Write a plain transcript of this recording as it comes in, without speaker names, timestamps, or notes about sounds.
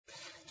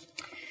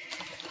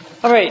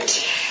All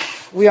right,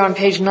 we are on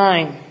page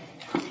 9,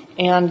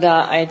 and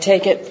I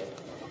take it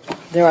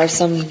there are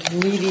some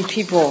needy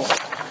people.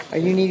 Are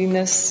you needing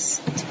this,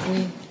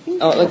 Tiffany?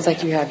 Oh, it looks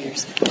like you have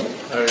yours.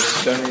 I was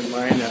sending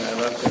mine and I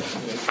left it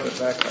and they put it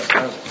back like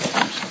that.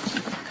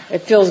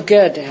 It feels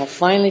good to have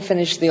finally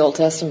finished the Old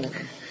Testament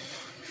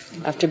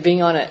after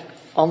being on it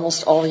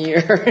almost all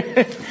year.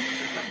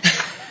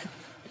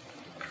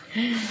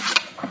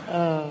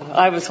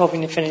 I was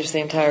hoping to finish the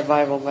entire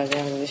Bible by the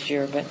end of this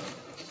year, but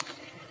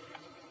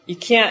you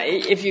can't,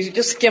 if you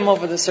just skim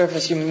over the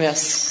surface, you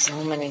miss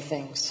so many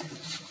things.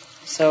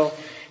 So,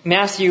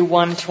 Matthew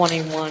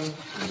 1:21.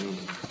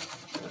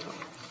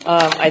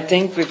 I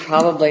think we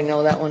probably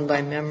know that one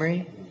by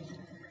memory.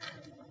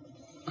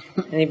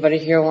 Anybody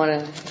here want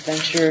to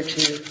venture to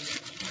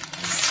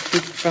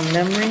speak from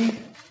memory?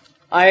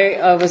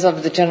 I was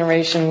of the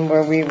generation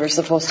where we were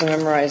supposed to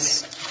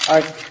memorize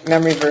our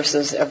memory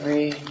verses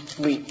every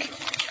week.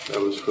 That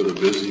was for the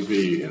busy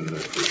bee in the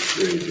first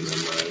grade, you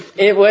remember?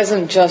 It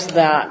wasn't just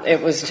that.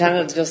 It was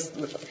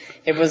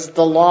it was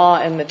the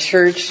law in the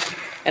church,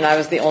 and I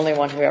was the only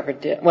one who ever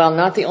did. Well,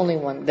 not the only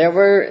one. There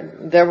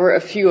were a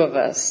few of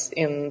us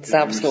in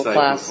Sabbath school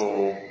class. The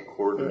whole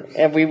quarters?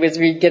 And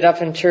we'd get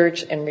up in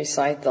church and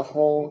recite the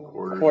whole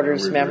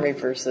quarter's memory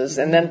verses.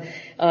 And then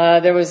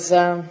there was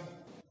a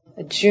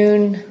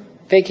June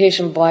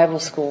vacation Bible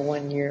school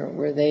one year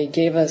where they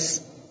gave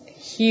us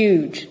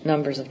huge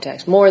numbers of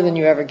text, more than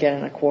you ever get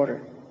in a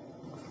quarter.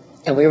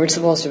 And we were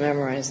supposed to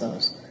memorize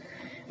those.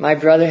 My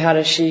brother had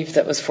a sheaf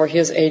that was for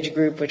his age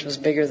group, which was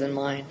bigger than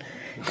mine.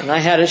 And I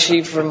had a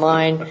sheet for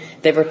mine.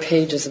 They were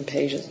pages and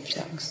pages of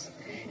text.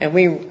 And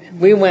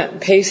we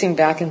went pacing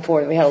back and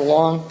forth. We had a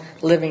long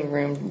living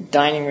room,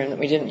 dining room that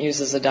we didn't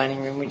use as a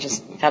dining room. We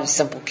just had a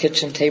simple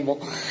kitchen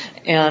table.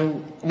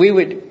 And we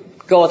would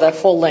go that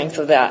full length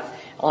of that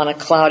on a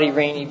cloudy,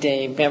 rainy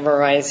day,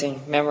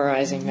 memorizing.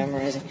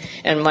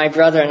 And my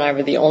brother and I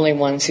were the only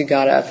ones who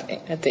got up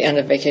at the end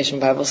of Vacation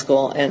Bible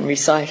School and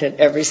recited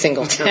every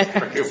single text.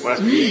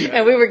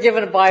 And we were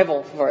given a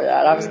Bible for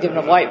that. I was given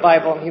a white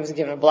Bible and he was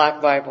given a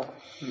black Bible.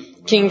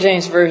 King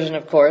James Version,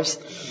 of course.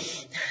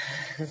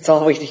 That's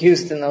all we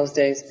used in those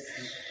days.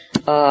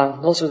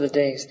 Those were the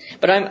days.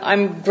 But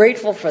I'm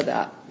grateful for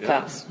that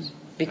class,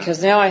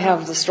 because now I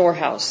have the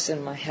storehouse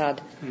in my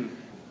head.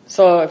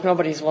 So if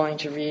nobody's willing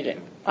to read it,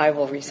 I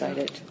will recite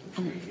it.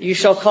 You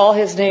shall call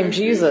his name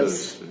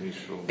Jesus,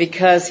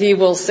 because he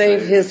will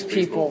save his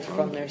people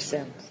from their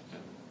sins.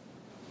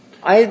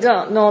 I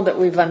don't know that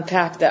we've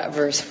unpacked that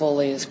verse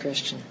fully as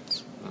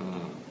Christians.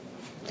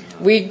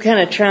 We kind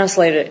of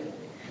translate it,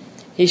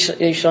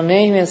 you shall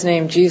name his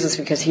name Jesus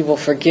because he will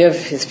forgive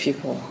his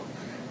people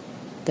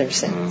their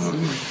sins.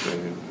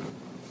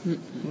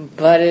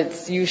 But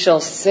it's,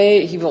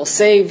 he will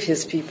save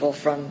his people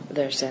from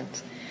their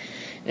sins.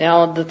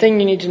 Now, the thing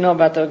you need to know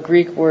about the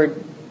Greek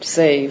word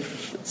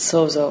save,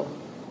 sozo,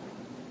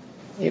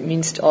 it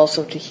means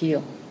also to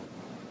heal.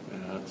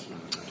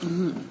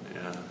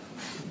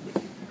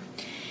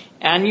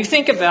 And you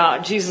think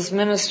about Jesus'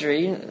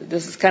 ministry,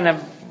 this is kind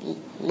of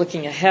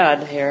looking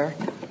ahead here.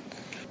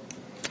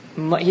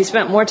 He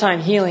spent more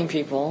time healing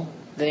people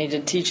than he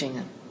did teaching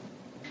them.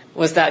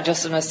 Was that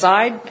just an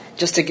aside?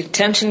 Just a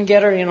attention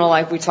getter? You know,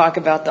 like we talk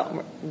about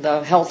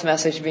the health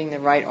message being the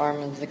right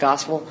arm of the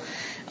gospel.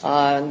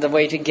 The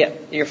way to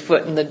get your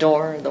foot in the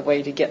door, the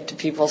way to get to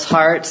people's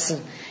hearts.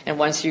 And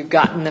once you've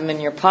gotten them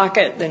in your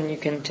pocket, then you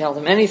can tell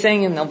them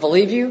anything and they'll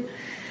believe you,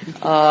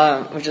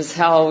 which is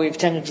how we've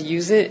tended to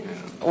use it.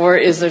 Or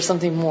is there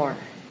something more?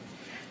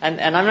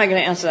 And I'm not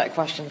going to answer that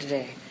question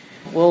today.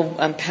 We'll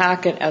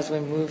unpack it as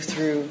we move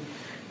through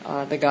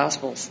the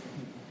Gospels.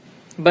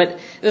 But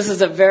this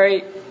is a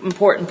very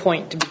important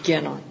point to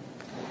begin on.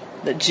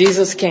 That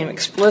Jesus came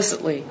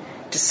explicitly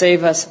to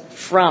save us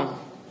from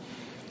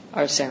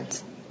our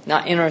sins.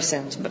 Not in our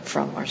sins, but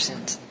from our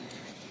sins.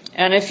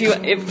 And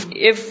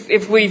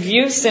if we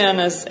view sin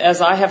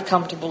as I have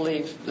come to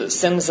believe, that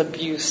sin is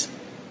abuse,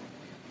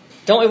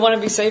 don't we want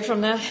to be saved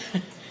from that?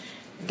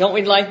 Don't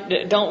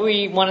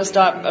we want to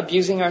stop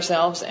abusing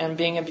ourselves and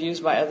being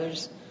abused by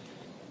others?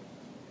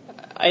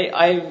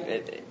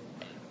 I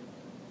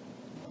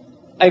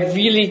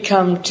really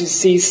come to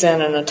see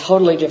sin in a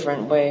totally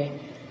different way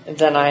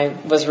than I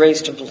was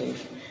raised to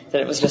believe,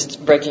 that it was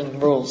just breaking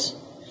rules.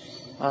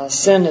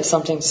 Sin is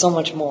something so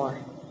much more.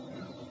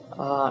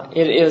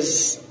 It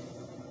is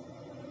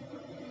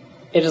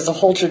a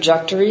whole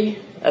trajectory.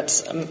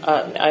 That's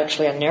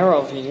actually a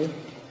narrow view.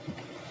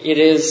 It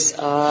is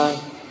a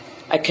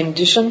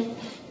condition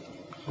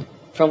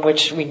from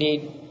which we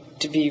need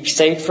to be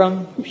saved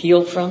from,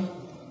 healed from.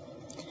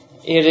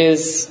 It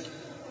is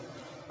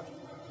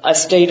a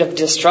state of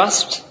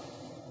distrust.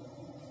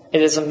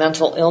 It is a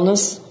mental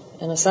illness,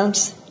 in a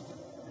sense.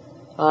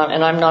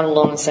 And I'm not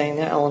alone in saying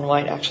that. Ellen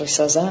White actually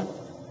says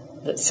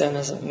that sin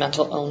is a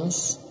mental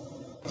illness.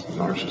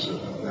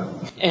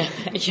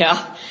 Narcissism,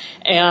 Yeah.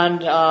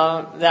 And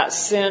that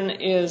sin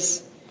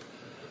is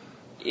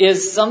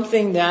is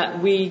something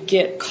that we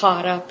get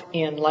caught up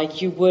in,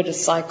 like you would a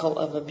cycle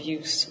of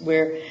abuse,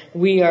 where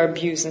we are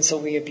abused and so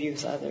we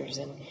abuse others,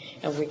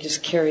 and we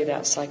just carry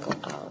that cycle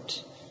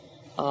out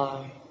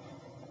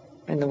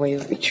in the way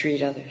that we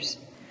treat others.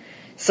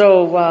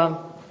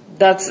 So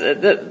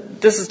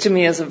this is to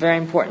me is a very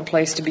important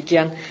place to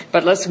begin.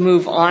 But let's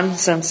move on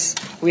since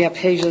we have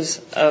pages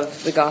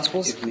of the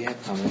Gospels. If we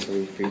have comments, are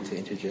we free to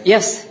interject?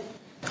 Yes.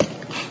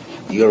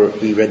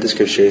 We read the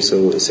scripture,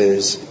 so it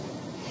says,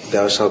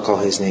 "Thou shalt call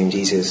his name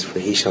Jesus, for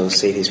he shall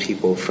save his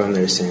people from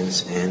their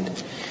sins." And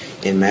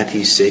in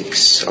Matthew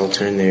 6, I'll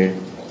turn there.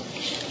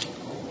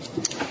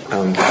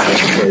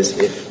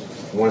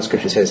 One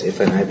scripture says, "If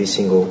an eye be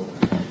single,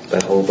 thy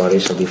whole body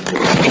shall be full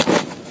of light."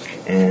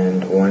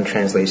 And one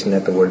translation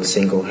that the word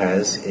single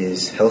has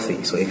is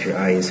healthy. So if your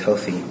eye is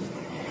healthy,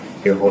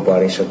 your whole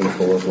body shall be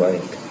full of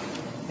light.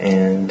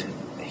 And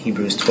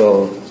Hebrews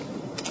 12,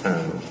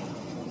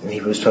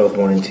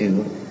 1 and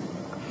 2,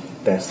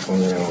 that's the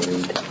one that I will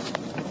read.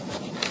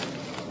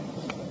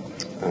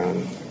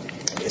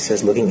 It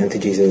says, "Looking unto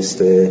Jesus,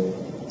 the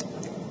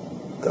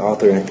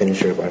author and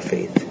finisher of our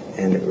faith."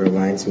 And it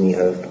reminds me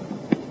of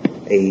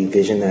a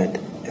vision that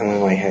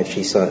Ellen White had.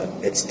 She saw,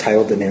 it's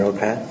titled "The Narrow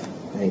Path."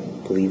 I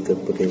believe the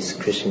book is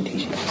Christian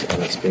Teachings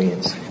and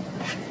Experience.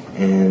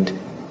 And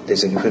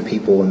there's a group of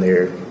people, and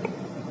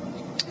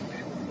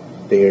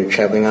they're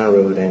traveling on a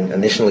road, and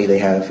initially they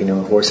have, a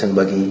horse and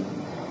buggy,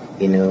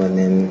 and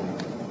then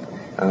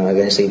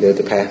eventually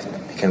the path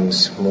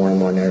becomes more and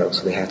more narrow,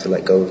 so they have to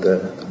let go of the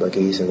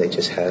buggies, and they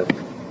just have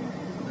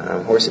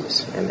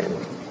horses, and then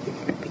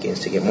it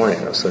begins to get more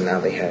narrow. So now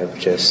they're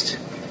just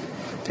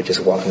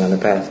walking on the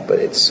path, but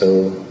it's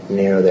so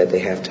narrow that they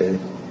have to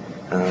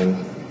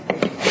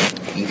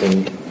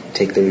even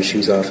take their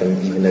shoes off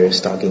and even their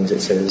stockings, it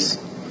says,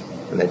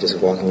 and they're just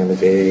walking on the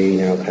very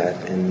narrow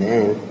path. And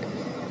then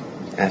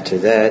after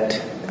that,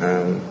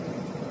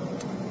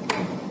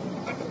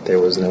 there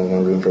was no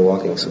more room for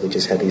walking, so they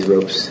just had these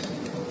ropes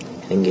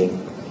hanging,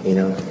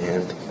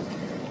 and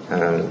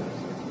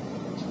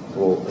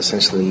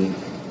essentially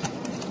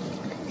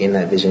in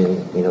that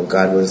vision,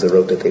 God was the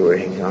rope that they were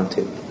hanging on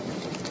to.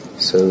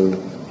 So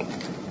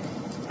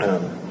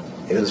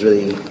it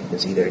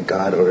was either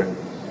God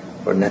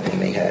or nothing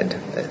they had.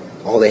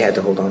 All they had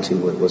to hold on to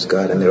was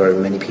God. And there are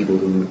many people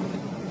who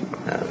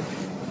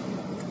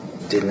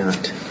did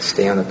not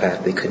stay on the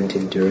path. They couldn't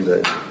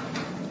endure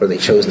or they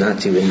chose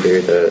not to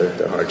endure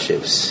the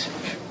hardships.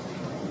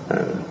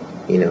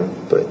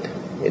 But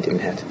it didn't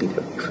have to be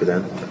that way for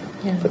them.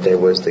 Yeah. But there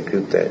was the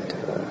group that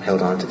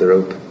held on to the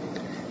rope,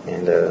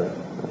 and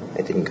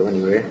it didn't go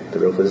anywhere. The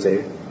rope was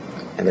there,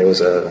 and there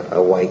was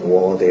a white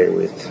wall there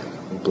with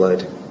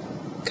blood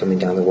coming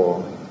down the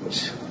wall,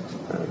 which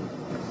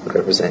would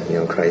represent,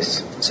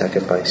 Christ's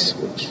sacrifice,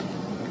 which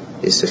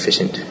is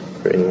sufficient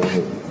for anyone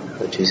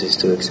who chooses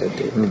to accept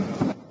it.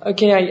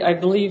 Okay, I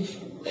believe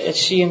as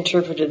she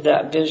interpreted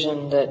that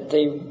vision that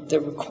the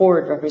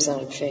cord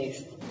represented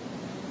faith,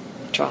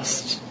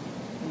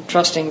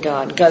 trusting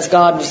God, because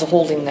God was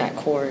holding that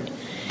cord.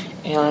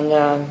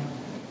 And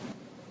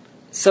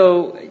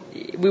so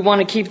we want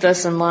to keep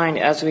this in mind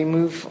as we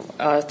move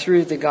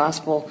through the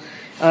gospel.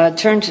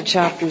 Turn to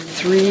chapter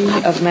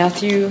 3 of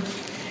Matthew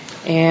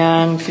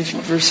and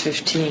verse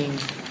 15.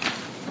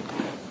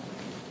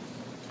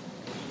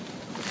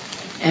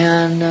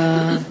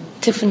 And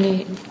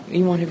Tiffany,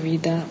 you want to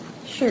read that?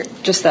 Sure.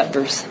 Just that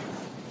verse.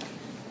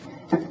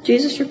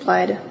 Jesus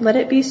replied, "Let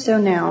it be so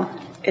now.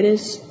 It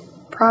is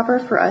proper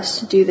for us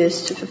to do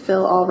this to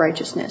fulfill all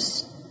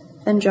righteousness."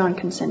 Then John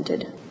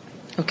consented.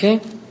 Okay.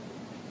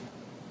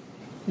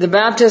 The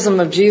baptism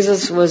of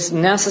Jesus was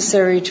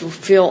necessary to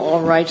fulfill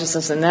all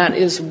righteousness, and that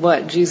is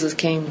what Jesus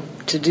came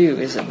to do,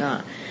 is it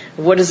not?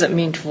 What does it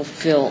mean to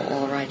fulfill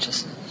all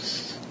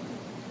righteousness?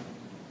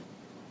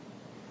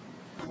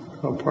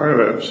 Well, part of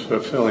it is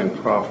fulfilling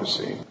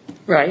prophecy.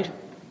 Right.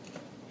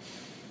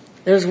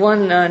 There's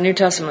one New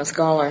Testament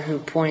scholar who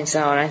points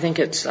out, I think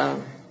it's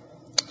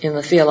in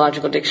the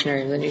Theological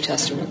Dictionary of the New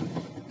Testament,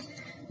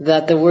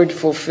 that the word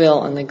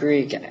fulfill in the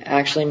Greek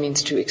actually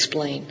means to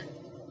explain.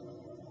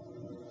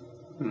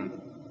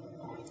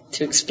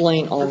 To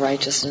explain all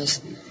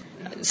righteousness.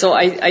 So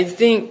I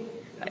think...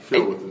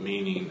 Fill with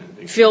meaning.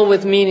 Fill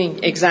with meaning,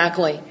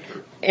 exactly.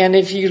 And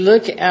if you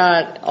look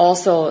at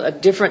also a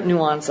different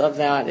nuance of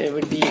that, it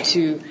would be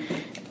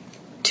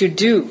to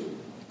do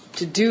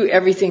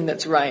everything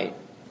that's right.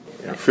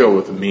 Yeah, fill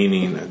with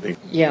meaning, I think.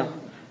 Yeah.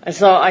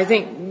 So I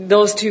think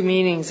those two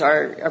meanings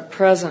are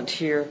present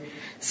here.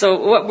 So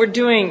what we're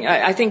doing,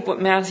 I think what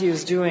Matthew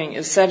is doing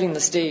is setting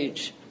the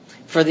stage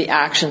for the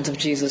actions of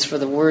Jesus, for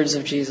the words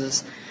of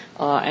Jesus,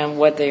 and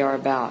what they are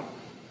about.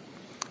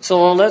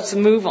 So let's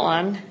move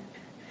on.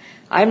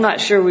 I'm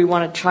not sure we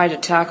want to try to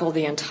tackle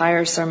the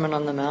entire Sermon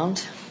on the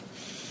Mount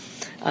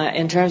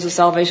in terms of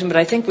salvation, but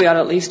I think we ought to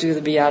at least do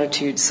the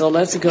Beatitudes. So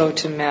let's go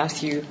to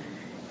Matthew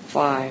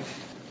 5.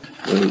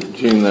 And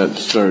Gene, that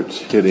starts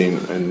hitting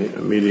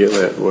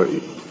immediately at what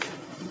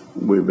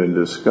we've been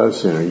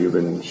discussing or you've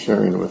been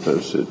sharing with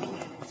us.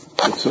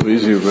 It's so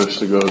easy for us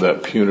to go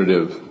that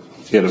punitive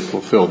he had to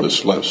fulfill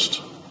this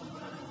list.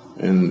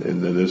 And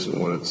that isn't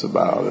what it's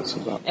about. It's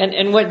about.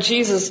 And what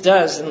Jesus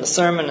does in the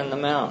Sermon on the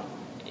Mount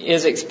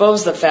is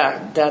expose the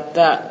fact that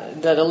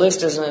a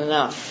list isn't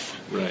enough.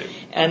 Right.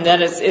 And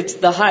that it's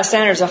the high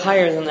standards are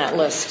higher than that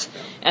list.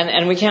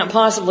 And we can't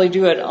possibly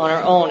do it on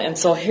our own. And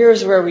so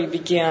here's where we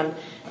begin.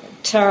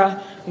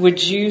 Tara,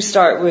 would you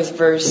start with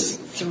verse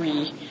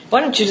 3? Why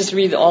don't you just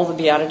read all the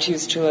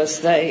Beatitudes to us?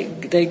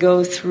 They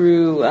go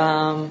through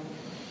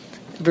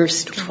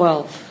verse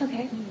 12.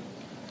 Okay.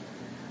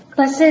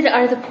 Blessed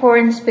are the poor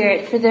in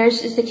spirit, for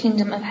theirs is the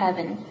kingdom of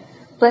heaven.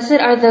 Blessed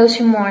are those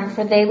who mourn,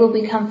 for they will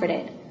be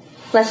comforted.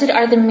 Blessed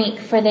are the meek,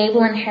 for they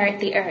will inherit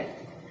the earth.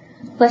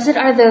 Blessed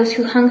are those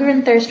who hunger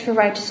and thirst for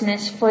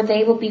righteousness, for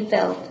they will be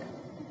filled.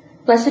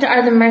 Blessed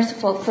are the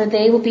merciful, for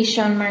they will be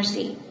shown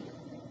mercy.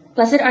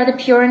 Blessed are the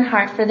pure in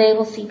heart, for they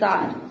will see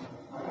God.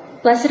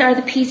 Blessed are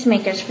the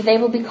peacemakers, for they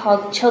will be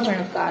called children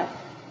of God.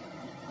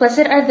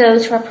 Blessed are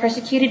those who are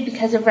persecuted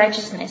because of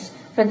righteousness,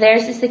 for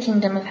theirs is the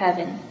kingdom of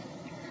heaven.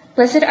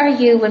 Blessed are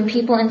you when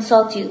people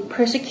insult you,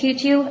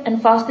 persecute you,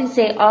 and falsely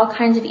say all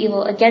kinds of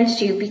evil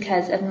against you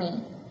because of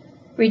me.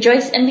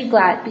 Rejoice and be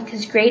glad,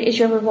 because great is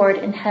your reward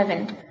in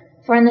heaven.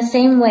 For in the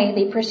same way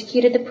they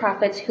persecuted the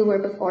prophets who were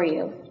before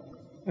you.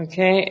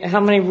 Okay, how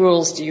many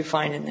rules do you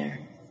find in there?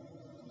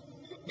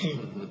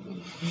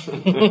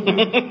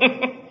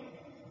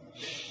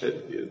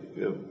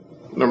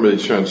 A number of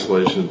these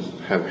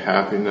translations have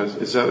happiness.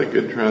 Is that a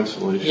good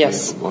translation?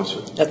 Yes,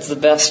 Blessed? That's the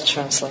best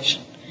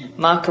translation.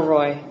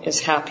 Makaroi is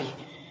happy.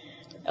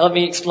 Let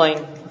me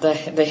explain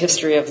the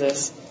history of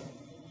this.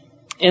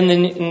 In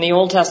the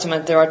Old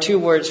Testament, there are two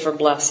words for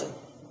blessed.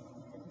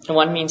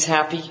 One means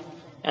happy,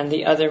 and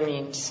the other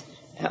means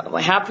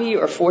happy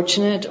or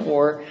fortunate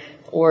or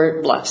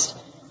blessed.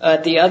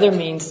 The other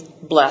means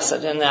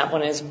blessed, and that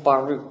one is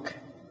Baruch.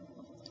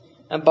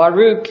 And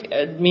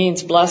Baruch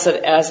means blessed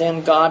as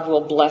in God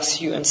will bless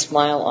you and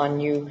smile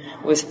on you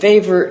with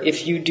favor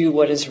if you do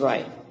what is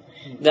right.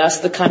 That's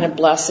the kind of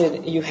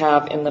blessed you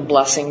have in the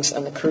blessings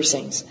and the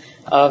cursings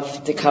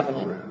of the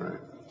covenant.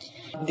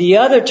 The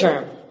other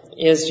term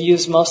is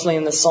used mostly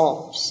in the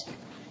Psalms.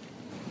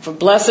 For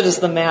blessed is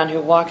the man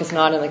who walketh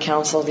not in the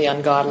counsel of the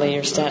ungodly,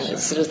 or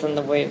sitteth in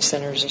the way of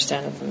sinners, or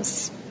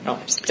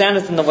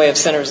standeth in the way of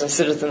sinners, and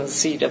sitteth in the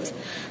seat of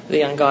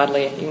the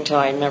ungodly. You can tell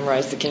I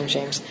memorized the King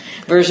James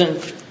Version.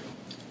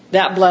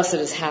 That blessed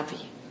is happy.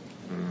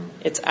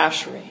 It's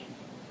Asheri.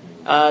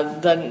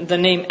 The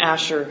name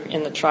Asher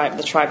in the tribe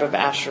of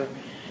Asher,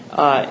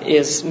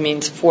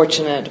 means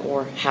fortunate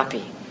or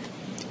happy,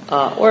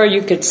 or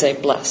you could say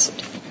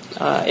blessed.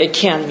 It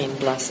can mean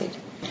blessed.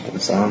 In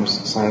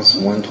Psalms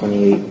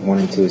 128, 1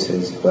 and 2, it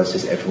says, Blessed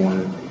is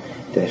everyone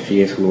that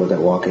feareth the Lord,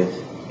 that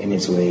walketh in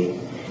his way.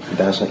 And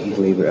thou shalt eat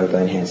the labor of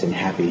thine hands, and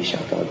happy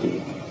shalt thou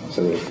be.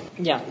 So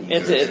yeah,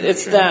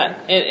 it's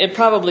that. It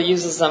probably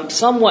uses them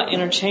somewhat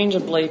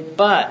interchangeably,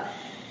 but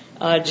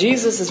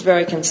Jesus is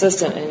very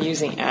consistent in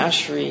using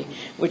Asheri,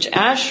 which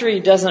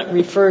Asheri doesn't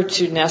refer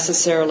to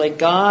necessarily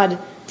God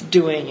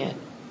doing it,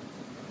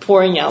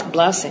 pouring out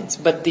blessings,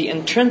 but the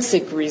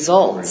intrinsic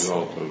results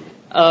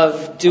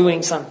of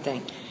doing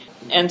something.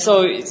 And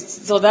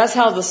so that's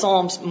how the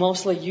Psalms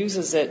mostly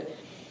uses it.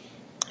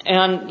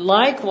 And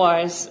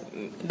likewise,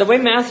 the way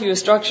Matthew is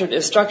structured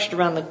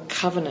around the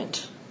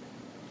covenant.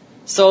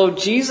 So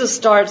Jesus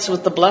starts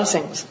with the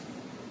blessings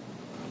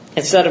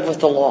instead of with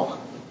the law,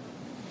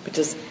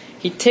 because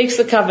he takes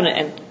the covenant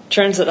and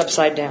turns it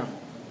upside down.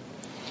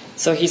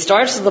 So he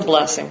starts with the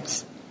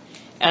blessings,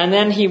 and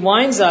then he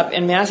winds up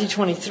in Matthew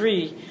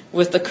 23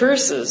 with the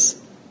curses.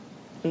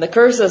 And the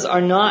curses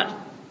are not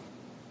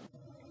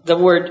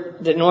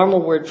the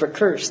normal word for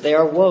curse. They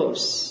are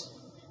woes,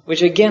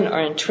 which again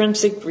are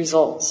intrinsic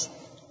results.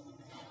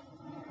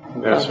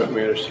 And that's what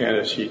we understand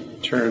is he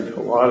turned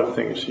a lot of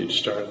things he'd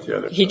started the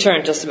other. He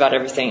turned just about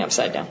everything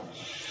upside down.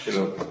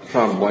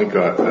 Tom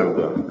Blanchott had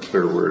the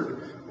clear word,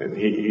 and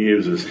he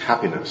uses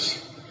happiness.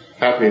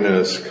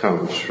 Happiness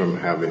comes from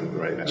having the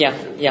right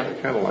attitude. Yeah. I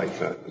kind of like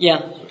that.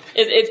 Yeah.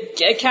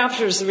 It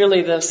captures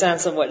really the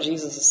sense of what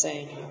Jesus is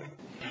saying.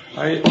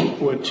 I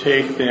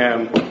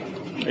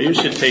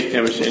used to take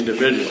them as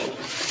individuals.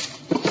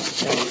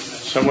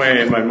 Some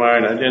way in my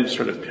mind, I didn't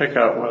sort of pick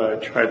out what I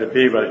tried to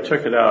be, but I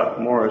took it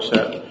out more as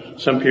that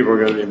some people are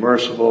going to be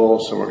merciful,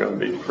 some are going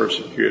to be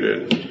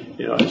persecuted,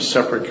 as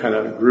separate kind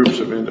of groups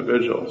of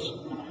individuals.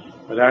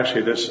 But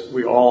actually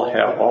we all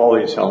have all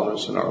these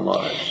elements in our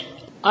lives.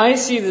 I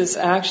see this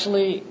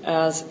actually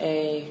as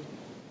I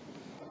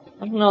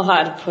don't know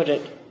how to put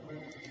it,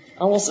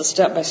 almost a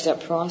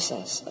step-by-step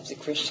process of the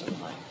Christian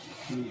life.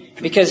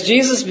 Because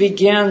Jesus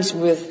begins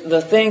with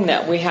the thing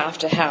that we have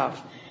to have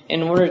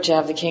in order to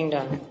have the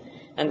kingdom.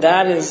 And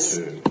that is,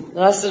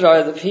 blessed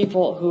are the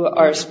people who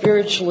are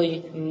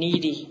spiritually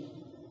needy.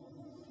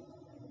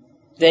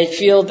 They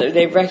feel that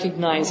they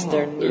recognize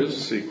their need. There's a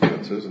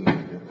sequence, isn't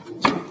there?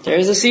 There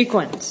is a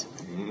sequence.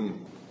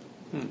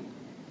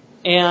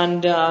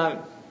 And I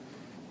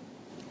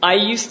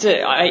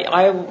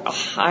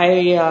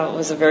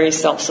was a very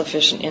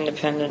self-sufficient,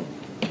 independent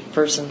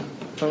person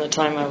from the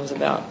time I was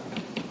about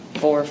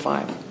 4 or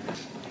 5.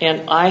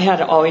 And I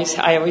always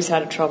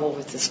had trouble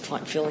with this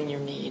feeling your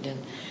need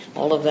and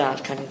all of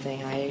that kind of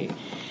thing.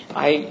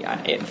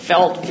 It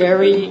felt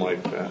very,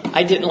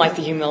 I didn't like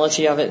the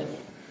humility of it.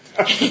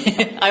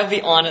 I'll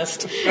be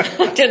honest.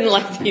 I didn't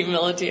like the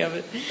humility of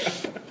it.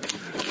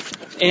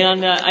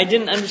 And I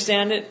didn't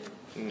understand it.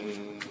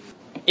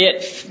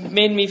 It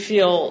made me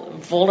feel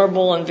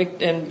vulnerable and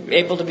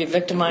able to be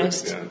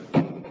victimized.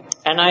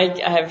 And I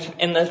have,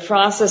 in the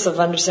process of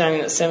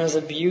understanding that sin is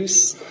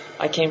abuse,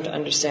 I came to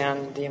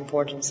understand the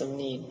importance of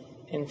need.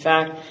 In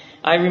fact,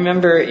 I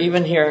remember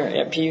even here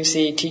at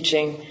PUC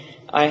teaching,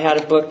 I had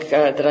a book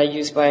that I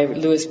used by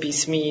Louis B.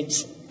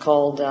 Smedes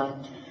called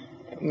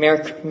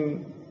Mere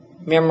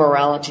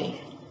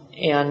Morality.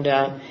 And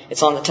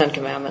it's on the Ten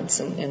Commandments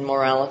and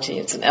morality.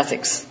 It's an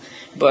ethics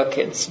book.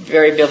 It's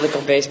very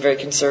biblical based, very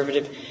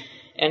conservative.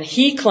 And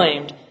he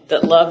claimed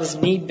that love is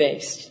need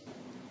based.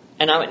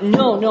 And I went,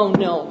 no.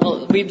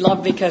 Well, we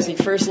love because he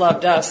first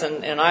loved us.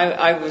 And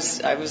I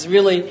was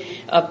really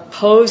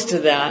opposed to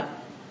that.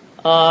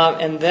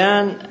 And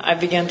then I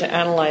began to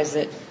analyze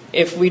it.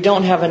 If we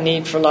don't have a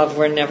need for love,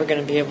 we're never going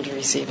to be able to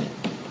receive it.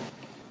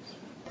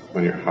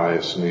 When your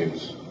highest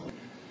needs.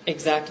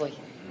 Exactly.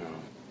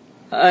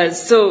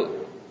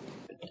 So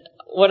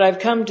what I've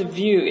come to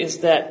view is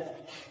that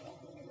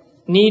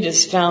need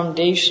is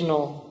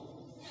foundational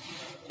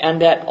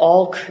and that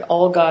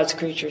all God's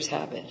creatures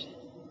have it.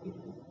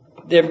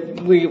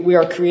 We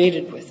are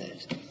created with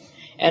it.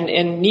 And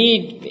in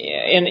need,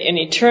 in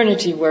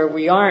eternity where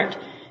we aren't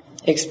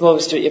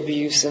exposed to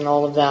abuse and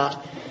all of that,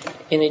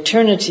 in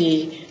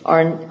eternity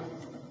our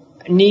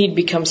need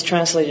becomes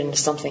translated into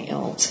something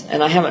else.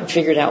 And I haven't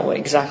figured out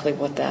exactly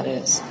what that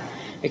is,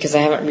 because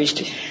I haven't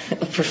reached a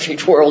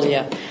perfect world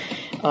yet.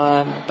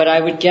 But I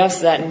would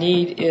guess that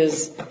need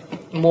is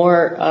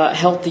more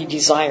healthy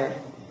desire,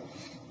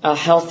 a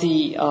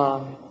healthy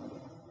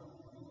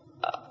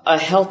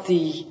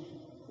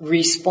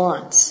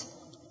response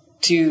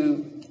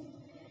to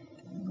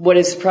what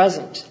is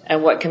present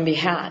and what can be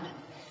had,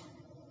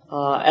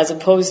 as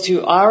opposed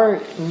to our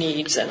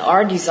needs and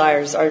our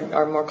desires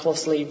are more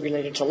closely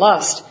related to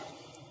lust,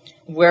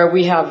 where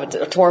we have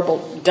a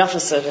horrible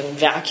deficit and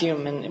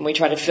vacuum, and we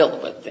try to fill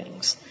it with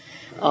things,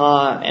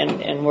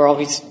 and we're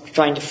always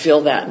trying to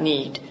fill that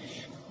need.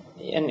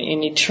 In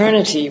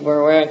eternity,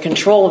 where we're in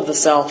control of the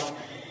self,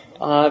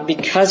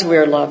 because we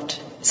are loved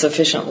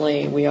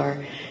sufficiently, we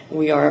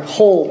are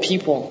whole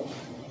people.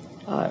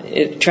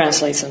 It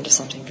translates into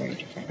something very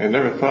different. I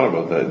never thought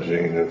about that,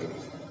 Jane.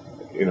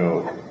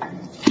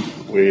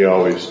 We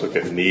always look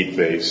at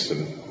need-based,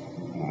 and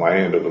my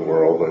end of the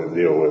world, I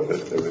deal with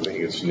it. Everything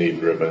is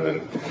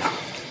need-driven,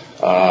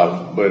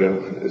 but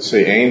it's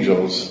the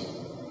angels.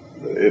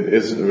 It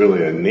isn't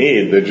really a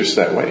need. They're just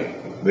that way.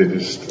 They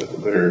just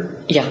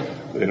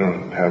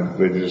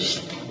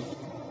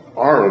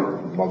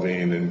are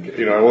loving,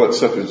 and all that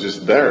stuff is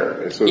just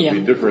there. So it'd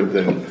be different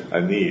than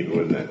a need,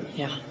 wouldn't it?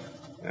 Yeah.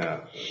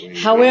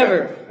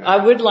 However, I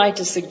would like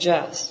to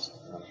suggest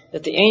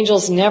that the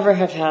angels never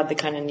have had the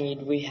kind of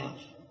need we have.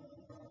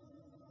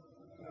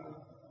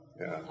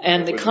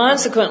 And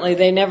consequently,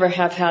 they never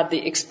have had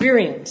the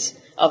experience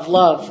of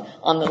love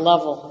on the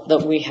level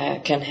that we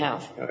can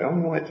have.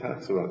 Ellen White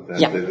talks about that.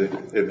 Yeah.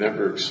 They've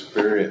never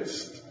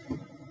experienced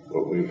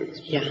what we've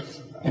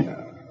experienced.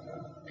 Yeah.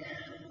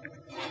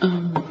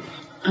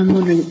 I'm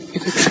wondering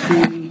if it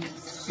could be,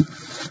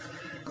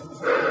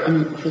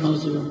 for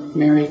those who are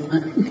married,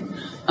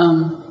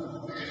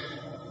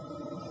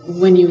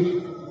 when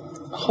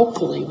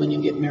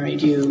you get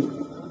married,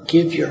 you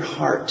give your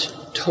heart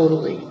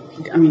totally,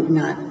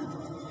 not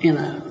in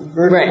a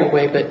vertical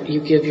way, but you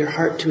give your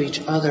heart to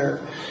each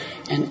other,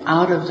 and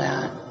out of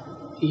that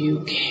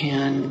you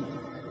can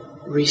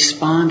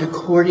respond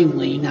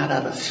accordingly, not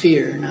out of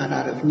fear, not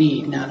out of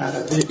need,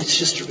 it's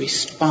just a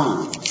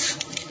response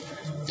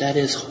that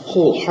is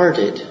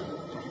wholehearted.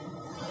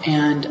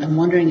 And I'm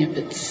wondering if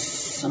it's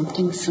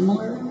something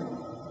similar?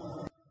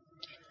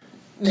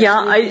 Yeah,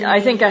 I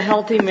think a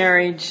healthy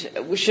marriage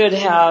should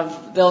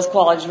have those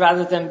qualities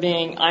rather than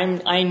being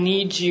I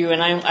need you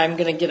and I'm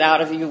going to get out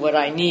of you what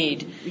I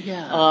need.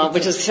 Yeah,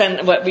 which is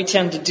what we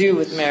tend to do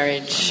with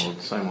marriage.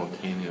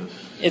 Simultaneous.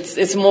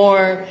 It's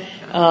more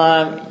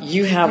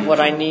you have what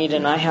I need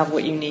and I have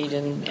what you need,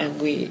 and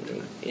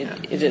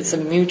it's a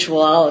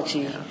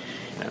mutuality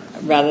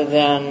rather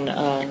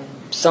than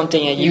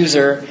something a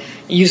user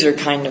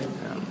kind of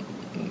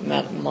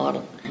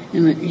model.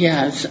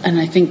 Yes, and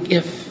I think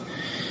if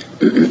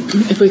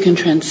we can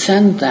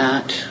transcend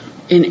that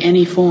in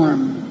any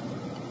form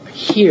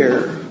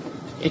here,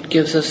 it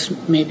gives us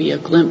maybe a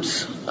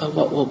glimpse of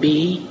what will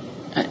be.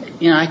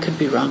 I could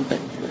be wrong, but...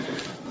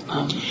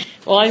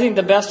 Well, I think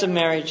the best of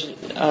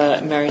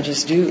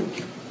marriages do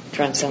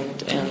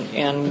transcend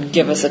and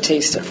give us a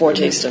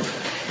foretaste of.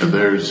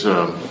 There's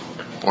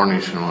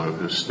Ornish in one of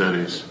his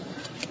studies.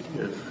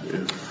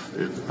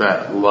 If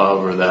that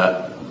love or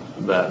that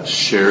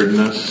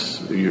sharedness,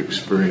 you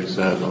experience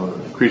that,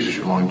 increases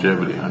your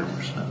longevity 100%.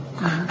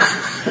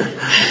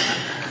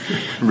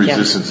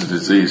 Resistance to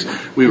disease.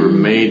 We were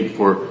made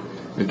for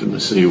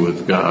intimacy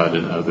with God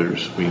and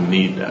others. We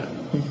need that.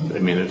 I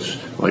mean, it's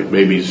like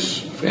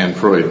babies, Anne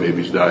Freud,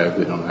 babies die if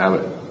they don't have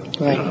it.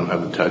 Right. They don't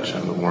have the touch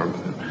and the warmth.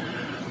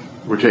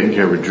 We're taking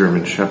care of a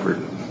German Shepherd.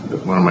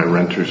 One of my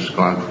renters is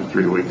gone for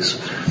 3 weeks.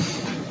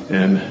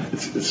 And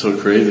it's so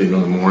crazy. In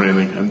the morning,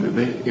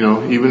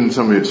 even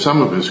some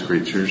of his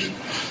creatures,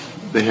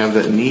 they have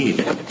that need.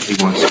 He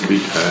wants to be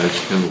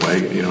touched and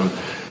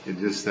It's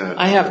just that.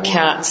 I have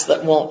cats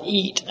that won't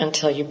eat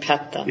until you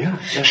pet them. Yeah.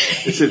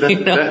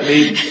 That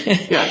need.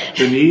 Yeah.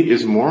 The need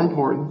is more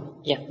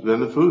important than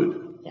the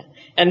food. Yeah.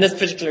 And this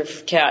particular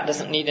cat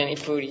doesn't need any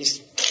food. He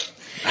needs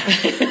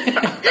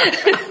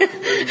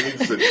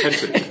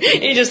attention.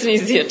 He just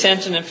needs the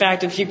attention. In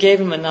fact, if you gave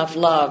him enough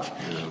love,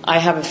 I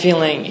have a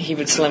feeling he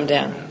would slim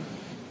down.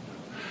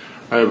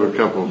 I have a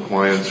couple of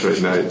clients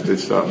right now. They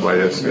stop by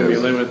us. Maybe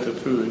limit the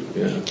food.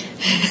 Yeah.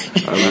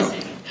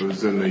 I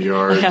was in the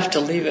yard. I have to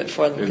leave it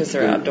for them because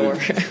they're outdoor.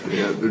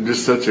 They're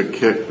just such a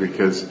kick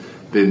because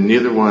they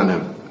neither one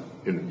have.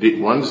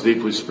 One's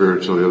deeply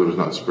spiritual, the other was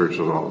not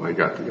spiritual at all, and they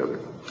got together.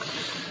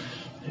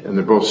 And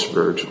they're both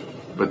spiritual,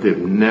 but they've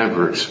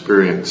never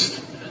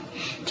experienced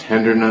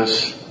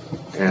tenderness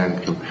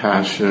and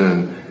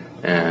compassion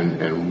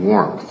and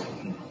warmth.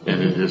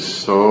 And it is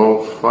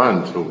so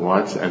fun to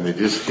watch, and they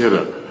just get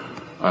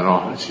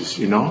it's just,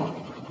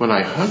 when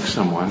I hug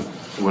someone,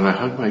 when I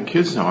hug my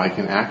kids now, I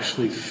can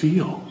actually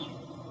feel.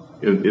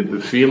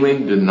 The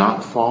feeling did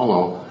not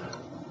follow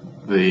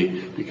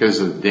because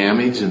of the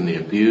damage and the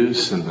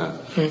abuse and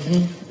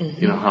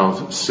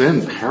how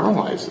sin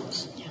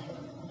paralyzes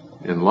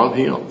and love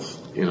heals,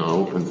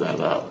 opens that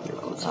up.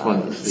 It's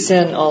fun to see.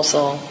 Sin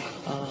also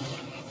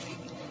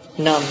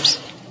numbs.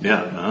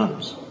 Yeah,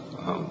 numbs.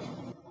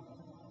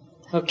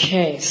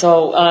 Okay,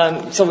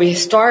 so we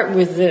start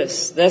with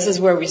this. This is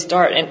where we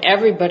start, and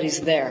everybody's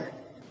there.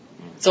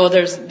 So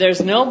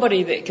there's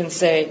nobody that can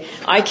say,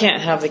 I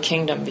can't have the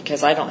kingdom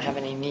because I don't have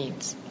any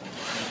needs.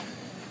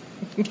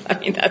 I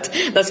mean,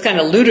 that's kind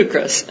of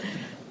ludicrous.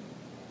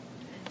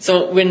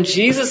 So when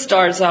Jesus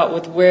starts out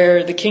with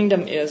where the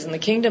kingdom is, and the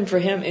kingdom for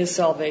him is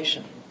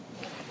salvation.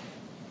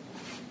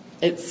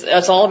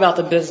 It's all about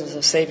the business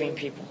of saving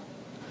people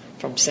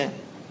from sin.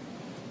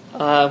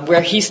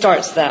 Where he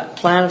starts that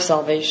plan of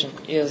salvation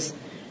is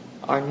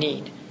our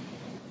need.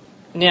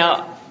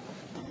 Now,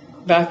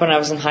 back when I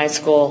was in high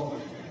school,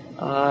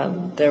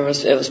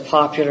 it was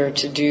popular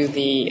to do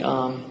the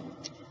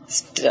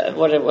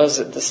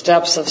the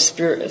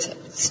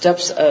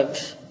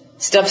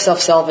steps of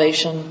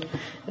salvation.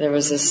 There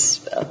was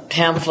this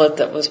pamphlet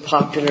that was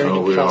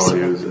popular. We all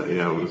used that.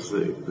 Yeah, it was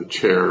the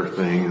chair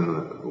thing.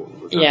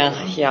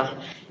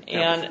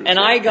 And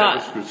I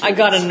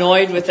got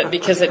annoyed with it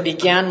because it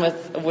began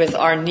with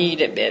our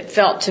need. It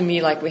felt to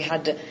me like we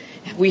had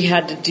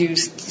to do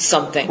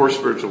something. 4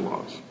 spiritual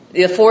laws.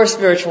 The 4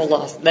 spiritual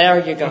laws. There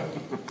you go.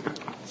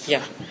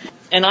 Yeah.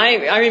 And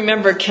I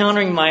remember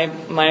countering my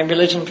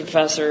religion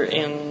professor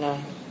in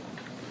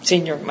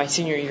my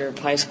senior year of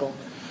high school.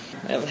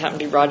 It happened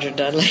to be Roger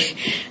Dudley.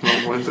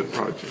 When's it,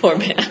 Roger? Poor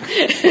man.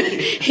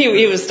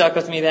 He was stuck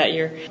with me that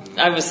year.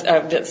 I was a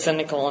bit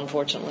cynical,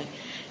 unfortunately.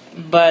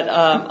 But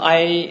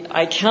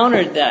I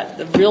countered that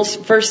the real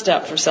first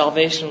step for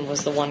salvation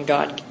was the one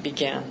God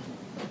began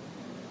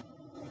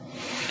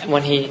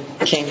when He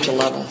came to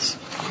love us.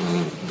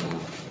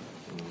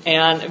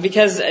 And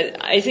because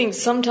I think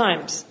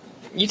sometimes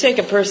you take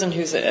a person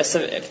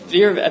if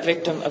you're a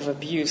victim of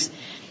abuse,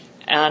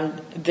 and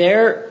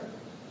they're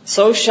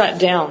so shut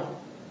down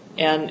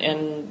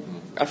and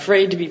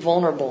afraid to be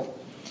vulnerable,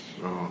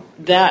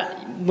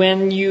 that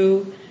when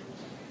you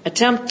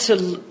attempt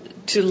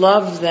to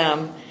love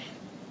them,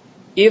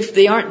 if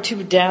they aren't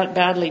too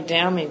badly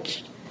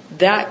damaged,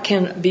 that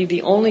can be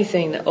the only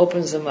thing that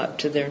opens them up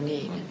to their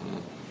need.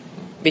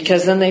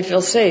 Because then they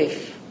feel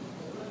safe.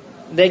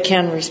 They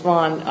can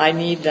respond, I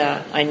need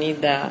that, I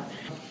need that.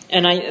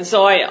 And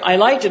I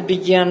like to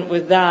begin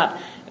with that.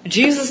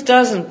 Jesus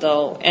doesn't,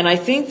 though, and I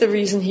think the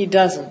reason He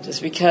doesn't is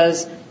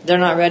because they're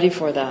not ready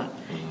for that.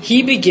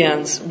 He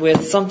begins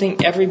with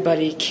something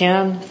everybody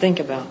can think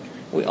about.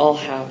 We all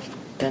have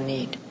the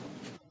need.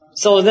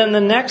 So then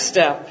the next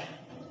step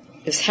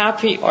is,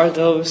 happy are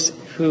those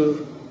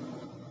who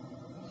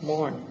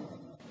mourn.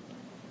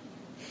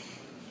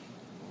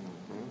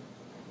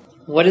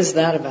 What is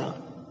that about?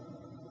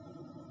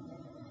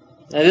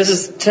 Now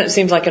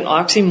seems like an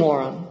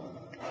oxymoron.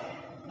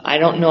 I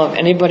don't know of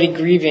anybody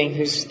grieving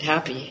who's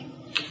happy.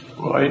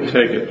 Well, I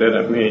take it that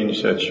it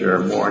means that you're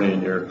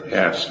mourning your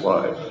past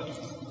life,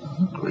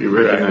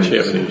 your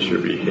activities,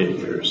 your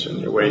behaviors, and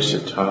your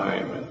wasted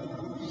time,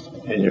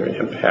 and your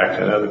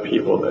impact on other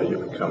people that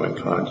you've come in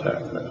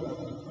contact with.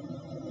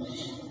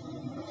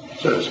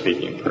 Sort of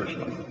speaking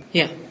personally.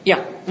 Yeah.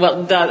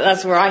 Well,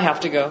 that's where I have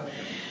to go.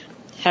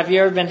 Have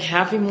you ever been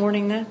happy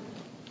mourning that?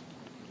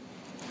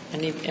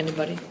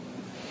 Anybody?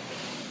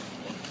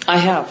 I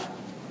have.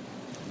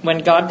 When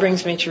God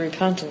brings me to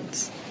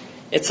repentance,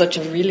 it's such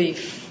a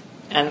relief,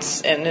 and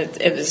it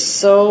is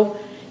so.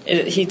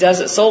 He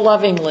does it so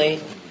lovingly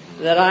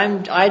that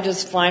I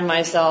just find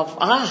myself,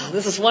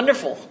 this is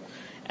wonderful,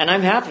 And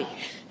I'm happy.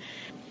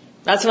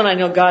 That's when I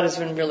know God has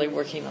been really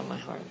working on my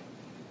heart.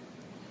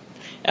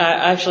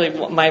 Actually,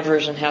 my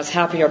version has,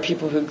 happy are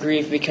people who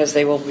grieve because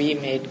they will be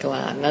made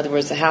glad. In other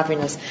words, the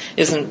happiness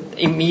isn't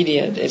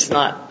immediate. It's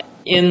not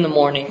in the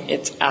morning.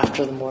 It's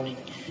after the morning.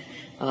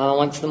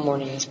 Once the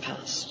morning is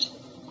past.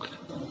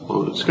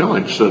 Well, it's kind of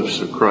like steps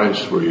of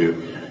Christ, where you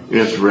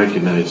have to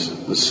recognize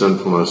the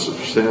sinfulness of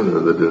sin, or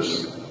that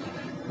it's,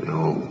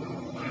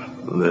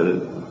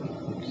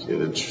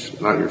 that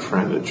it's not your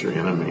friend, it's your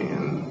enemy,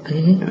 and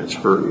it's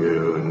hurt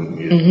you, and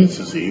this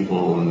is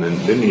evil, and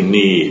then you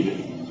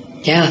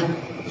need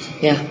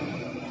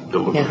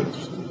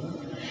deliverance,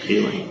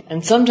 healing.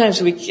 And sometimes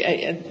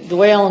the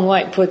way Ellen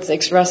White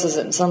expresses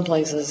it in some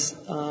places,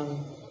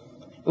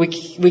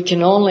 we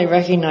can only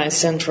recognize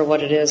sin for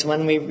what it is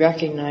when we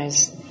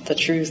recognize the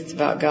truth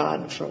about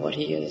God for what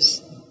He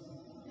is.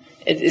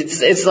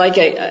 It's like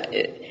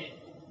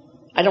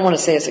I don't want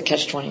to say it's a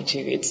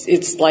catch-22.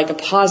 It's like a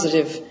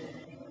positive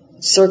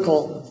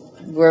circle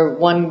where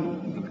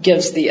one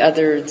gives the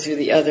other to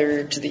the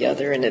other to the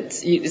other, and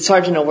it's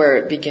hard to know where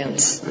it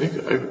begins.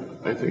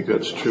 I think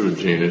that's true,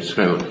 Jean. It's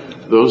kind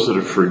of those that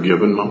are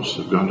forgiven most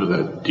have gone to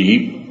that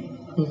deep.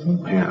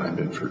 Man, I've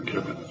been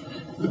forgiven.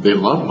 They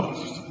love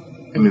most.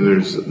 I mean,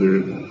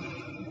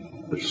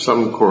 there's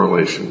some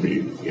correlation.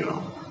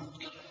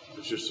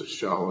 It's just a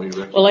shallow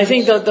recognition. Well, I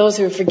think that those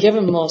who are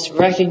forgiven most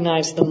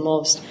recognize the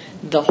most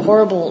the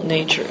horrible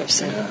nature of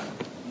sin. Yeah.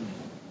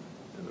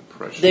 And the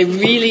pressure. They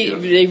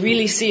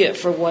really see it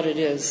for what it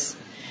is,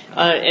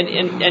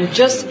 and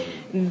just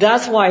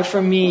that's why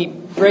for me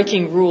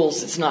breaking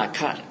rules is not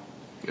cut.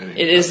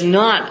 It is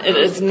not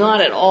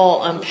at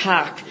all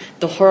unpack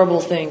the horrible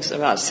things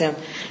about sin.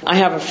 I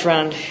have a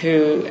friend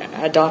who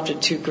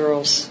adopted 2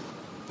 girls.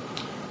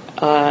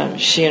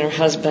 She and her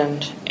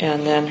husband,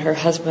 and then her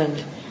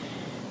husband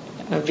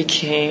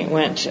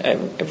went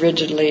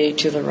rigidly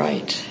to the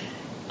right,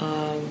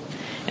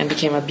 and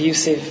became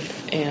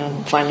abusive,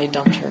 and finally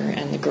dumped her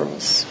and the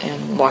girls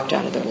and walked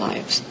out of their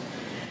lives.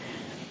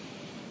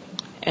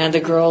 And the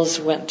girls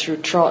went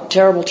through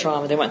terrible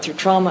trauma. They went through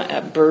trauma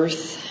at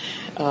birth,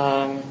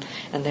 and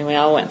they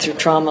all went through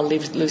trauma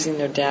losing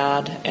their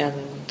dad, and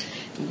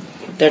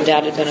their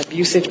dad had been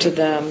abusive to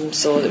them,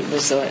 so it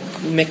was a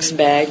mixed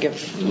bag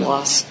of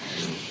loss.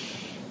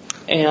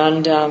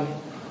 And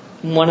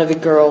one of the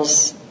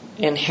girls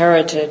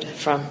inherited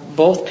from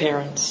both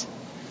parents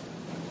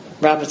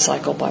rapid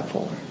cycle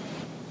bipolar.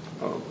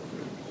 Oh.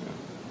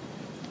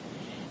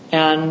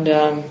 And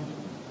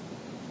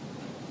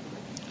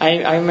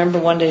I remember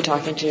one day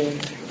talking to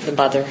the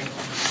mother,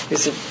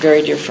 who's a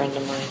very dear friend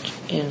of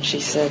mine, and she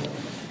said,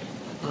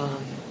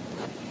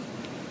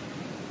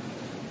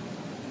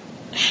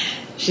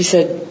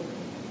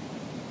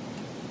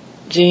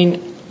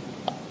 Jean,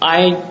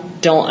 I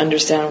don't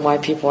understand why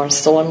people are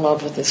so in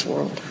love with this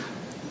world.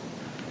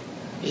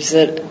 She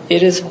said,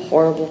 it is a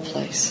horrible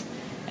place,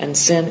 and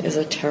sin is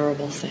a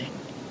terrible thing.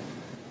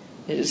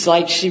 It's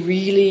like she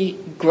really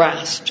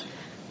grasped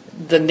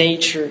the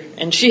nature,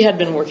 and she had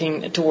been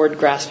working toward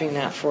grasping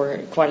that for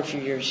quite a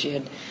few years.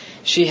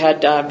 She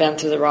had been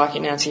through the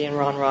Nancy and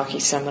Ron Rocky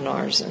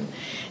seminars, and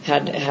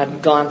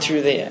had gone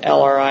through the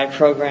LRI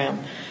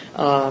program,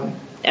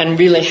 and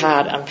really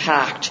had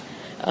unpacked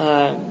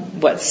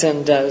what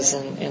sin does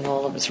and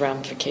all of its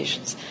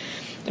ramifications.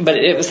 But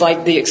it was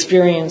like the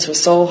experience was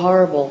so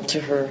horrible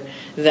to her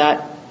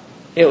that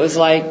it was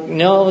like,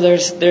 no,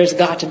 there's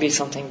got to be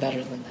something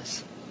better than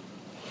this.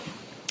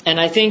 And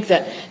I think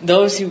that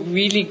those who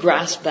really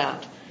grasp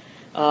that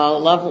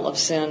level of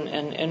sin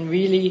and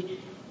really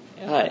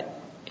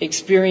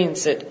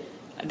experience it,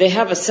 they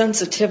have a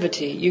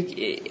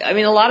sensitivity.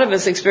 A lot of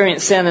us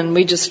experience sin and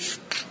we just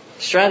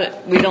shred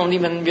it. We don't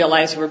even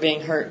realize we're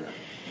being hurt.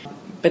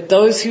 But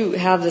those who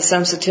have the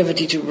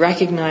sensitivity to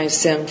recognize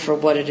sin for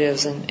what it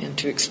is and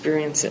to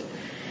experience it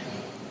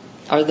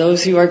are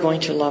those who are going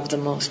to love the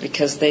most,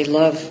 because they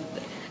love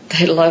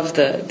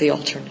the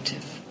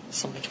alternative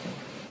so much more.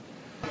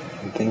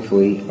 And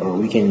thankfully, or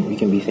we can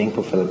be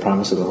thankful for the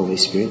promise of the Holy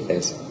Spirit,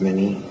 as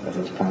many of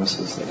those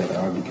promises that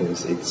are,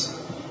 because it's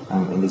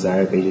in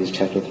Desire of Ages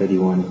chapter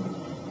 31.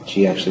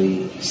 She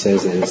actually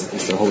says that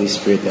it's the Holy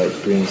Spirit that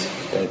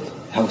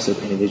helps the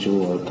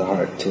individual or the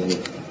heart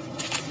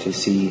to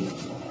see.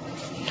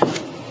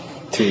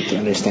 To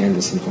understand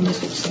the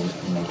sinfulness of sin,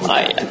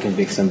 to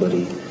convict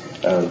somebody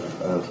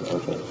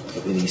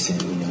of any sin,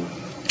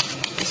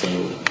 So,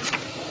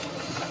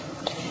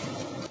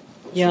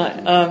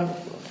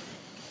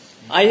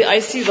 I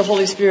see the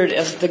Holy Spirit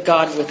as the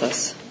God with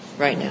us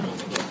right now,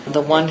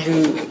 the one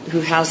who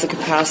has the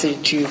capacity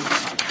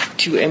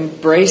to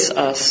embrace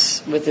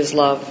us with His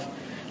love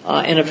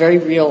in a very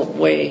real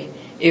way,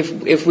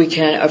 if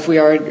we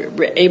are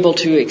able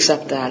to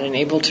accept that and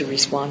able to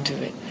respond to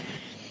it.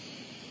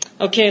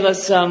 Okay,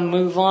 let's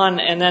move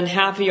on. And then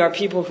happy are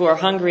people who are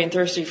hungry and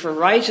thirsty for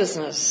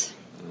righteousness.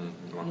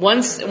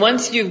 Once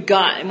you've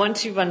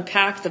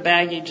unpacked the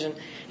baggage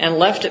and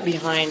left it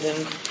behind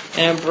and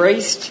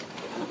embraced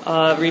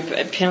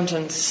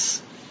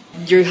repentance,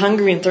 you're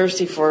hungry and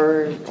thirsty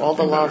for all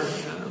the love.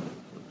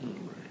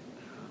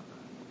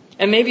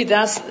 And maybe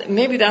that's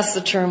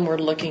the term we're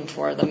looking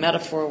for, the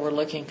metaphor we're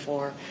looking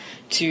for,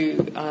 to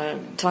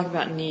talk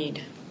about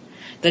need.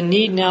 The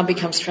need now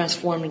becomes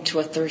transformed into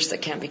a thirst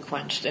that can't be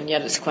quenched, and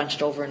yet it's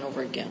quenched over and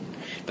over again.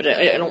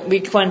 But we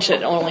quench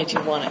it only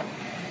to want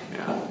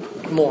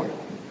it more.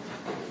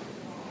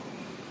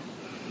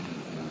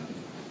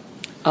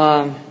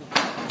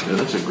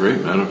 That's a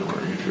great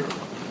metaphor.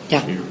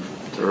 You're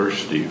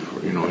thirsty,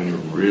 and you're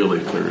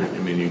really thirsty. I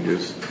mean,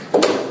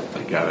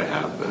 I gotta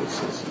have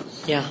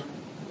this. Yeah.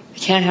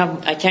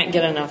 I can't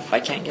get enough.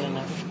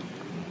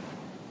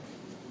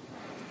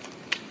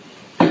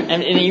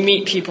 And you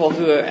meet people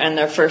who are in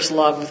their first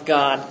love with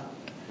God.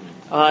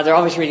 They're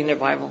always reading their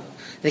Bible.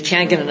 They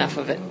can't get enough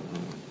of it.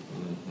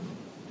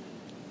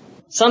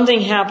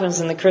 Something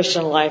happens in the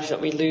Christian life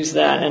that we lose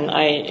that, and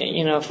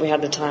if we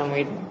had the time,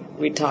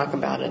 we'd talk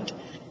about it.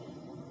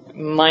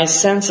 My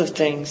sense of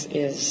things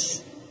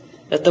is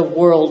that the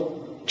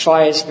world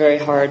tries very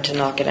hard to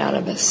knock it out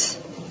of us.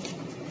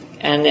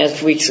 And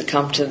if we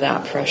succumb to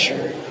that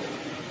pressure,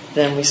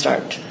 then we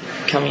start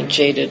becoming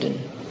jaded. And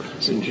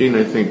Gene,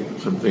 I think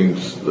some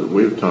things that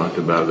we've talked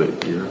about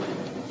that you're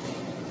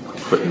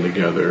putting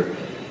together,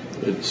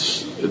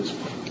 it's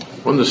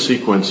one of the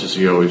sequences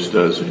he always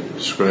does. He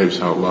describes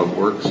how love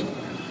works.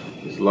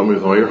 It's love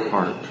with all your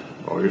heart,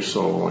 all your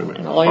soul, all your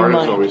mind. Heart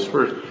is always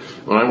first.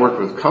 When I work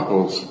with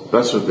couples,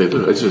 that's what they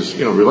do. It's just,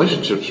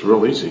 relationships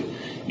real easy.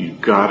 You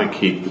gotta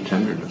keep the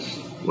tenderness.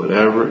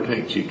 Whatever it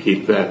takes, you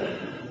keep that.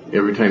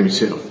 Every time you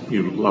see them,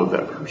 you love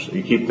that person.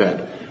 You keep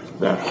that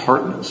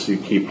heartness. You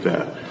keep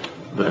that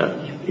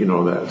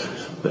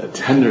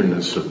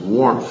tenderness of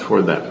warmth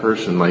toward that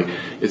person. Like,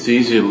 it's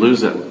easy to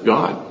lose that with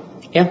God.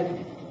 Yeah.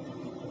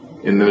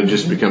 And then it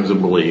just becomes a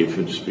belief.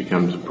 It just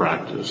becomes a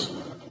practice.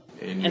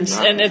 And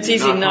it's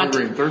easy not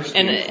to, for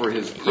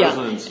his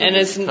presence and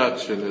his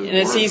touch and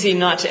his it's easy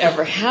not to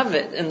ever have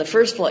it in the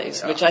first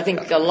place, which I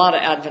think a lot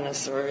of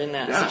Adventists are in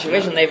that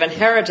situation. Yeah. They've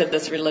inherited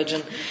this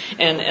religion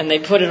and they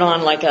put it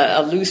on like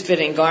a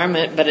loose-fitting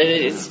garment, but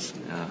it's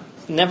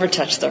never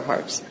touched their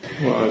hearts.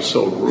 Well, it's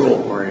so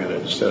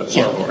rule-oriented instead of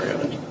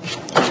love-oriented.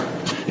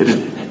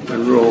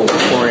 And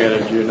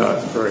rule-oriented, you're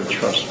not very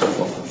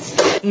trustful.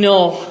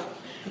 No.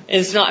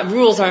 It's not.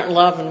 Rules aren't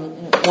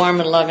warm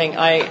and loving.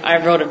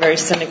 I wrote a very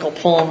cynical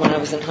poem when I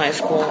was in high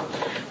school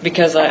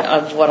because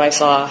of what I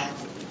saw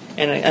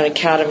in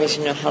academies.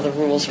 How the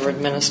rules were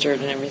administered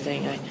and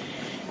everything.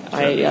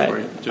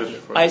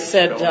 I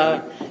said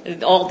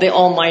all the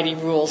almighty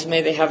rules,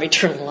 may they have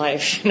eternal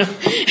life.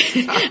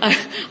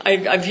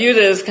 I viewed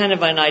it as kind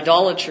of an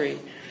idolatry,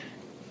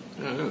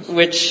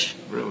 which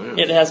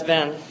it has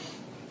been.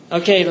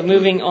 Okay,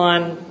 moving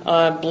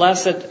on.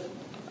 Blessed,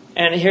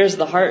 and here's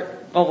the heart.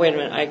 Oh, wait a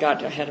minute, I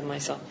got ahead of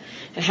myself.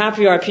 And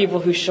happy are people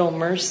who show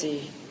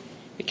mercy,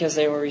 because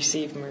they will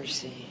receive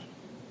mercy.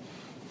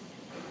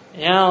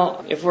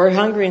 Now, if we're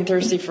hungry and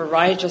thirsty for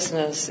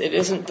righteousness, it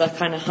isn't the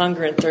kind of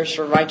hunger and thirst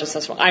for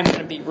righteousness, well, I'm going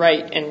to be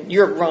right and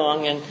you're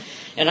wrong and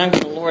I'm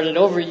going to lord it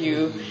over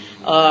you.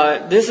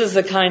 This is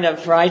the kind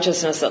of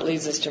righteousness that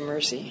leads us to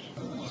mercy.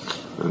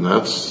 And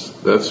that's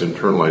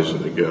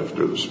internalizing the gift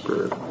of the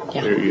Spirit.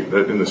 Yeah.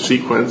 In the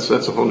sequence,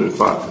 that's a whole new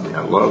thought for me.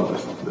 I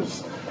love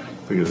this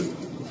because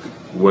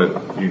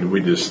what we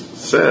just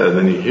said,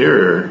 then you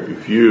hear,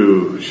 if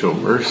you show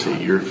mercy,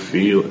 you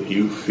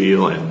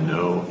feel and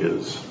know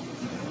His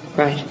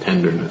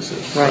tenderness,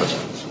 His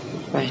presence.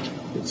 Right.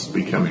 It's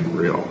becoming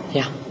real.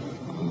 Yeah.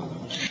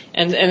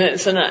 And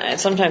it's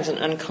sometimes an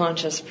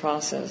unconscious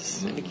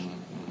process.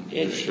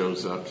 It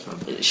shows up.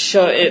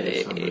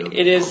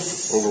 It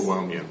is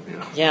overwhelm you.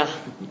 Yeah.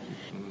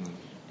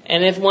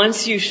 And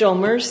once you show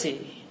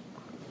mercy.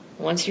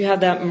 Once you have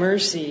that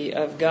mercy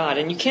of God,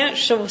 and you can't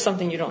show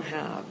something you don't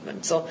have.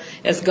 And so,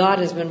 as God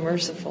has been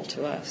merciful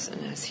to us,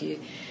 and as He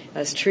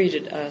has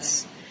treated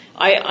us,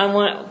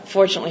 I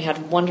fortunately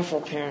had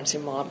wonderful parents who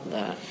modeled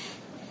that.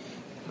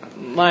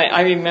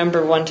 I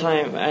remember one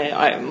time,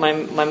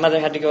 my mother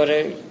had to go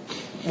to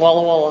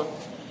Walla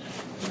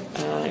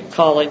Walla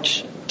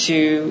College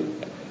to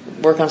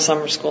work on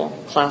summer school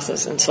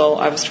classes, and so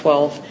I was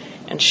 12.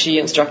 And she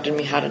instructed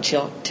me how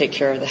to take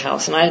care of the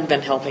house. And I had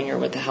been helping her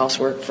with the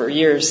housework for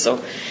years,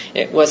 so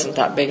it wasn't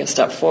that big a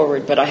step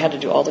forward. But I had to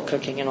do all the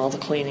cooking and all the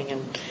cleaning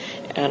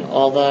and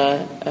all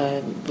the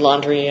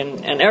laundry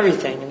and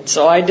everything. And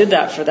so I did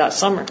that for that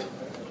summer.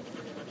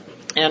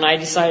 And I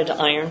decided to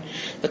iron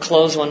the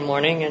clothes one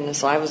morning, and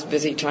so I was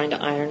busy trying to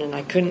iron, and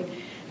I couldn't.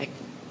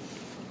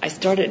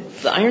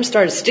 The iron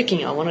started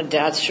sticking on one of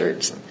Dad's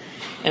shirts.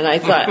 And I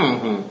thought,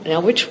 now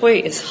which way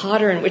is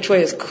hotter and which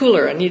way is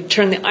cooler? I need to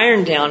turn the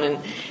iron down.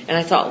 And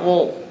I thought,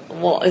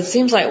 well, it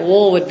seems like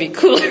wool would be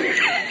cooler.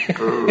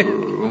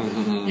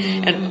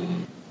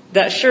 And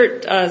that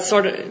shirt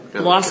sort of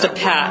lost a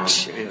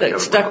patch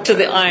that stuck to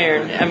the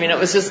iron. I mean, it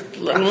was just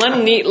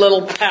one neat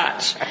little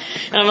patch.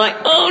 And I'm like,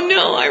 oh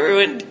no, I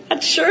ruined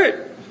that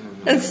shirt.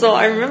 And so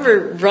I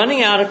remember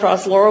running out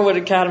across Laurelwood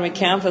Academy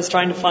campus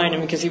trying to find him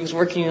because he was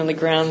working on the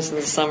grounds in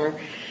the summer.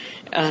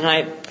 And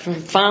I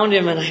found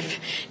him and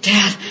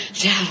Dad,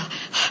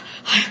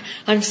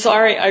 I'm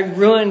sorry I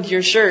ruined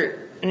your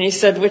shirt. And he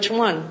said, which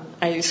one?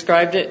 I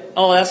described it.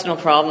 Oh, that's no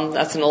problem.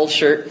 That's an old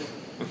shirt.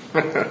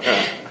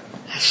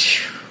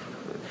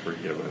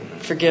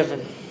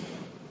 Forgiven.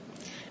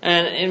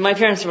 And my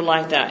parents were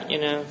like that,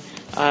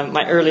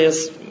 My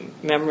earliest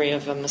memory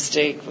of a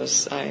mistake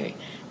was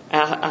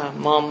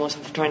Mom was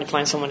trying to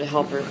find someone to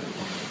help her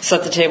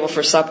set the table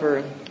for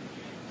supper,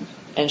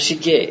 and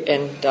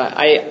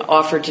I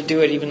offered to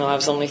do it even though I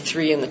was only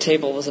 3 and the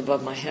table was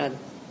above my head.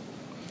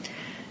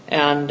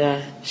 And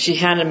she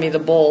handed me the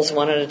bowls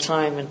one at a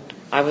time, and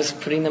I was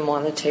putting them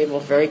on the table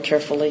very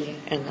carefully.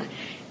 And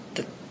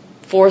the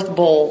 4th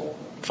bowl,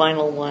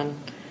 final one,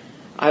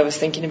 I was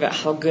thinking about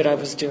how good I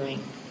was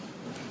doing,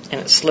 and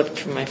it slipped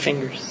from my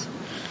fingers.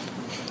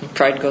 And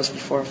pride goes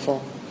before a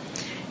fall,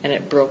 and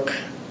it broke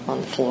on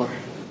the floor.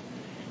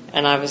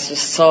 And I was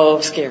just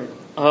so scared.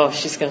 Oh,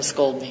 she's going to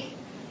scold me.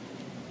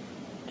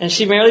 And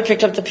she merely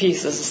picked up the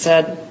pieces and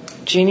said,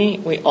 Jeannie,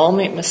 we all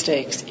make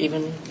mistakes,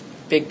 even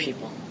big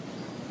people.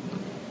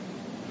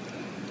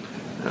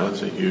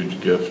 That's a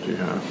huge gift you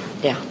have.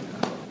 Yeah.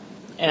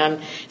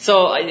 And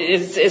so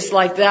it's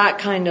like that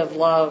kind of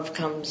love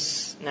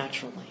comes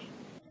naturally.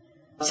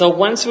 So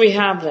once we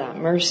have that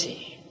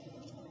mercy,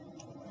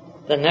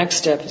 the next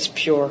step is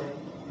pure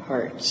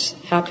hearts.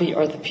 Happy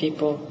are the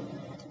people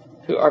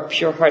who are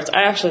pure hearts.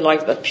 I actually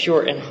like the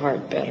pure in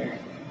heart better.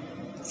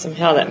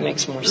 Somehow that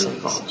makes more sense.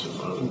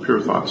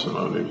 Pure thoughts and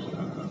motives.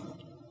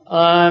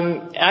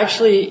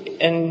 Actually,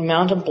 in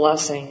Mount of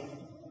Blessing,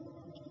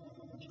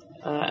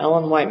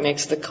 Ellen White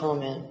makes the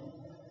comment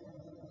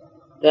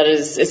that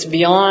it's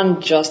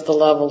beyond just the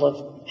level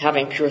of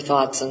having pure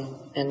thoughts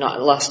and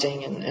not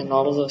lusting and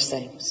all of those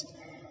things.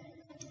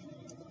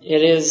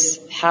 It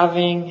is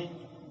having,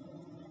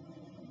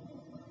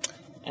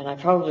 and I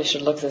probably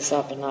should look this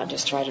up and not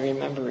just try to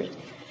remember it.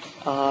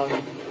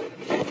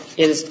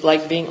 It is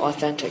like being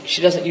authentic.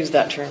 She doesn't use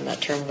that term.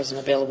 That term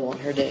wasn't available in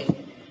her day.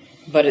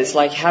 But it's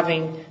like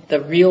having the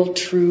real,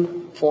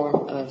 true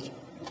form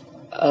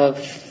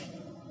of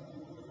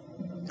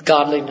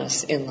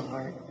godliness in the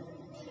heart.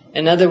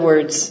 In other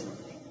words,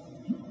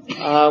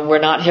 we're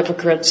not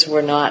hypocrites.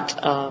 We're not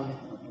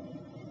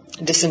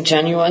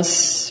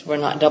disingenuous. We're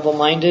not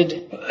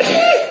double-minded.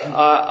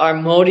 Our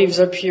motives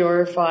are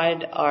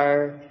purified.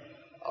 Our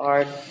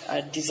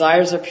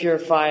desires are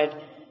purified.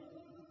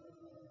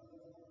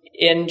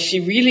 And she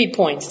really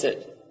points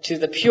it to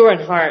the pure in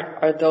heart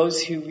are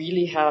those who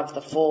really have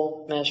the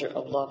full measure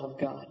of love of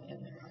God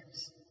in their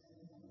hearts.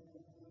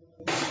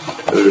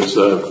 There's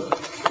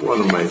one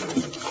of my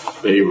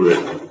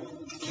favorite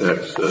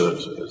texts,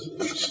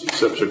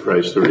 Steps of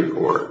Christ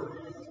 34.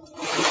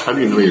 How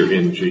do you know you're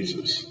in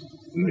Jesus?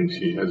 And then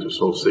she has this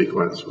whole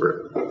sequence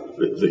where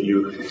that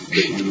you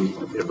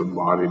have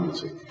embodied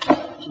this.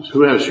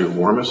 Who has your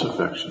warmest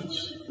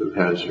affections? Who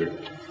has your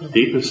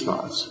deepest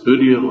thoughts? Who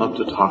do you love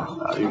to talk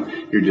about?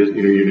 You're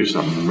just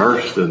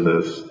immersed in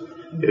this.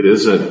 It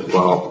isn't,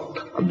 well,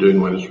 I'm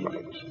doing what is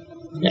right.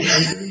 I'm doing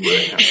what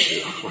I have to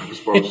do. What I'm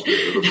supposed to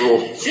do. The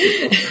rules.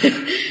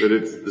 But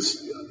it's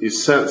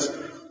this sense,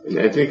 and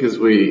I think as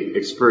we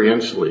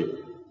experientially,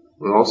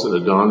 when all of a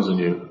sudden it dawns on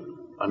you,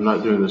 I'm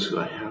not doing this because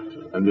I have to.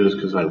 I'm doing this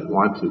because I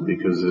want to,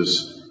 because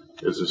this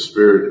is the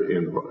Spirit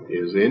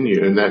is in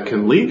you, and that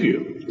can leave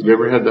you. Have you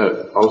ever had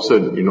that? All of a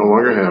sudden, you no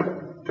longer have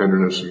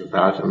tenderness and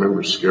compassion. I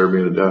remember it scared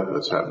me to death.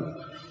 That's happened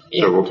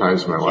several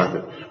times in my life.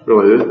 And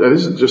really, that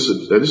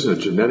isn't a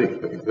genetic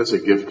thing. That's a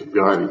gift of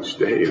God each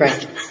day.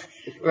 Right.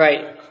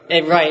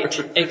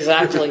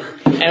 Exactly.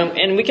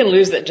 And we can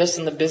lose that just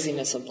in the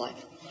busyness of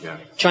life. Yeah.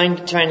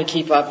 Trying to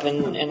keep up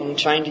and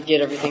trying to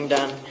get everything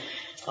done.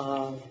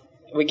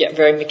 We get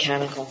very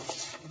mechanical.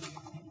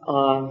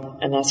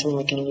 And that's when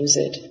we can lose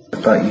it.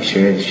 I thought you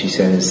shared, she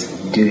says,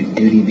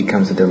 duty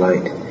becomes a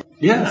delight.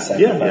 Yeah,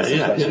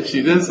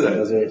 she does that.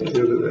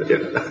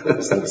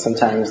 It's like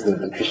sometimes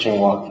the Christian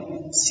walk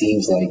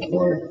seems like,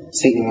 or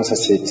Satan wants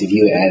us to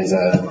view it as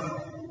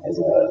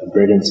a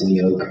burdensome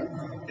yoke.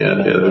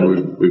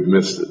 We've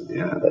missed it.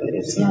 Yeah, but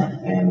it's not.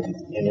 And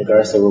in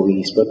regards to what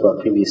we spoke about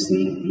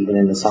previously, even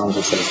in the Psalms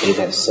it says, "They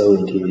that sow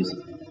in tears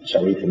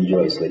shall reap in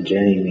joy." So the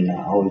journey may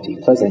not always be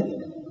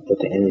pleasant, but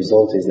the end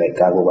result is that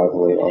God will wipe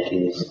away all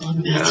tears.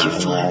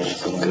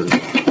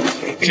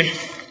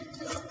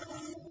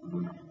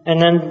 And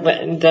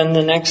then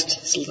the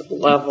next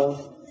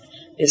level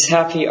is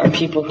happy are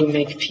people who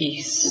make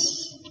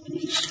peace,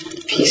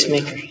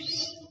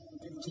 peacemakers,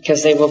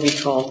 because they will be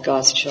called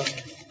God's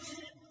children.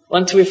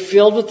 Once we're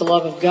filled with the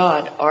love of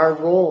God, our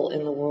role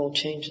in the world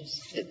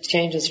changes. It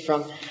changes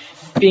from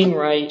being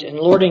right and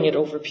lording it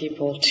over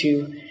people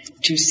to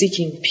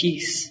seeking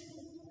peace.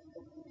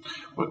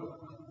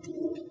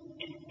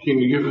 Can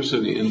you give us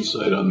any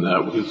insight on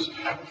that? Because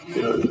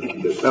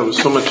that was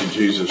so much of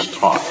Jesus'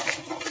 talk.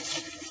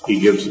 He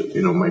gives it,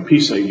 my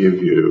peace I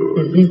give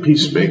you,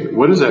 peacemaker.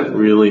 What is that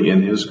really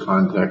in his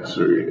context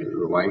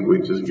or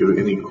language? Does it give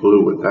any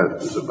clue what that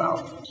is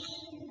about?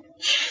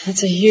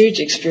 That's a huge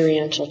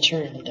experiential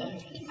term,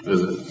 Doug.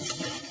 Is it?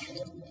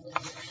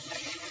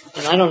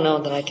 And I don't know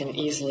that I can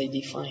easily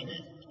define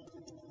it.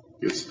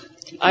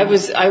 I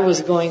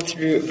was going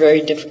through a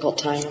very difficult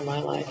time in my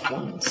life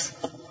once.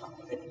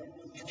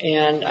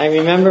 And I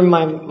remember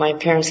my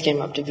parents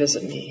came up to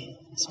visit me.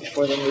 This was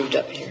before they moved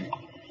up here.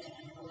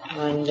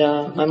 And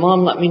my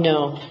mom let me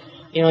know,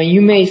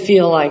 you may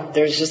feel like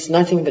there's just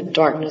nothing but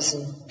darkness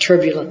and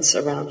turbulence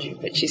around you.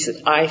 But she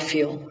said, I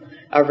feel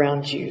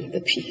around you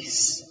the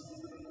peace.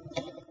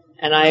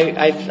 And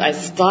I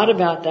thought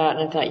about that,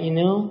 and I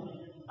thought,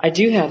 I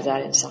do have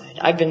that inside.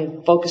 I've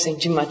been focusing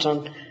too much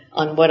on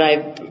what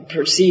I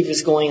perceive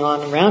is going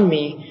on around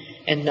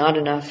me and not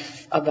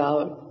enough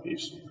about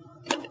Peace.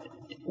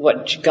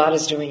 What God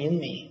is doing in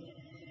me.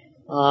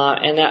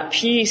 And that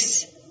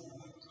peace,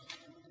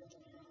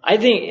 I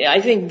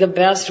think the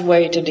best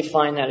way to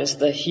define that is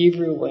the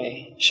Hebrew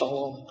way,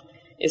 shalom,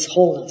 is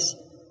wholeness.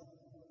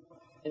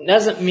 It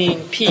doesn't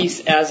mean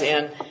peace as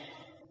in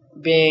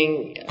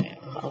being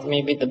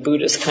maybe the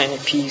Buddhist kind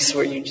of peace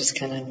where you just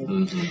kind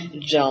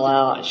of chill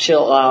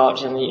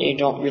out, and you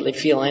don't really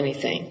feel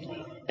anything.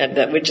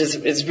 Which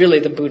is really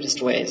the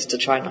Buddhist way, is to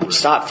try not to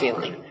stop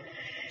feeling.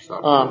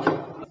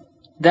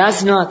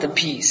 That's not the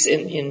peace.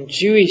 In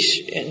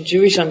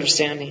Jewish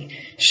understanding,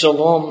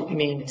 shalom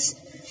means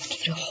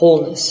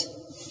wholeness,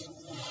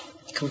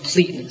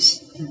 completeness.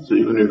 So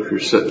even if you're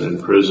sitting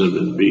in prison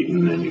and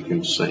beaten, then you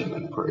can sing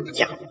and praise.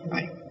 Yeah,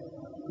 right.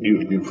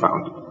 You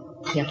found it.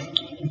 Yeah.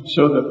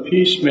 So the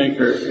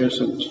peacemaker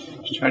isn't,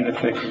 I was trying to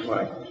think of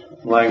my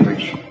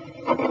language,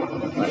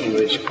 my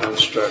English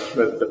construct,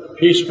 but the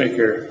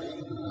peacemaker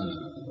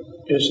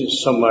isn't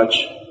so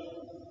much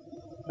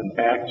an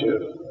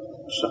active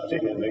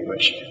something in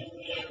English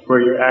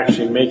where you're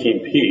actually making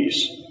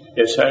peace.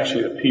 It's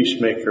actually the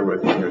peacemaker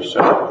within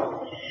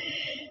yourself.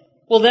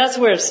 Well, that's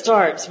where it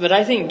starts, but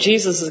I think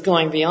Jesus is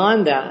going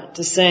beyond that,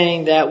 to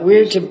saying that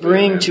we're to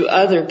bring to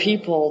other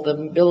people the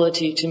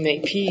ability to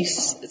make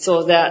peace,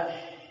 so that,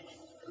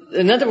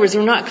 in other words,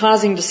 we're not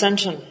causing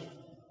dissension.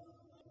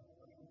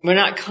 We're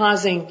not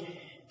causing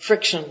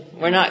friction.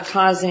 We're not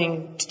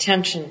causing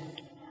tension.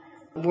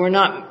 We're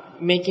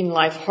not making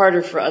life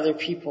harder for other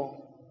people.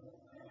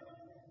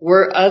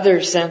 We're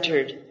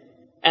other-centered,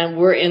 and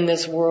we're in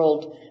this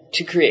world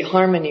to create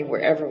harmony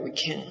wherever we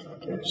can.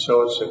 Okay,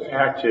 so it's an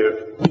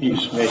active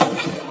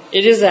peacemaking.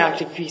 It is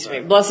active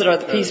peacemaking. Blessed are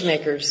the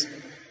peacemakers.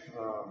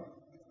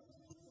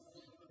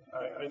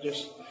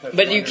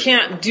 But you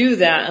can't do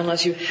that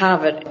unless you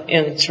have it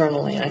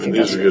internally. I think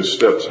these are good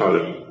steps how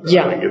to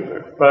get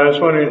there. But I was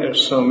wondering if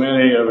so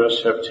many of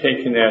us have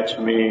taken that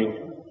to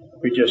mean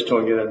we just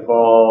don't get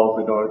involved,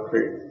 we don't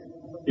create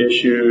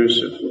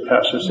issues. If the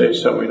pastor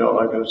says something we don't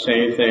like, going to say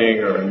anything,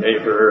 or a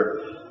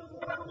neighbor.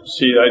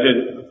 See, I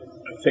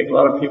think a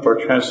lot of people are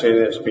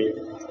translating it as being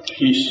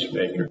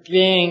peacemaker.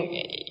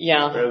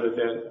 Rather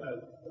than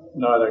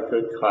not a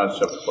good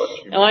concept of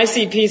what you. And I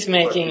see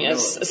peacemaking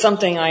as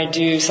something I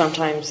do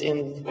sometimes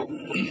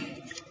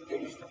in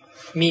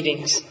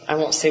meetings. I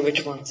won't say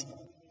which ones.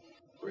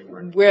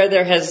 Where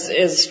there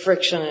is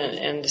friction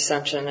and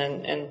dissension,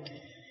 and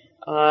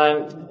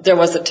there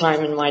was a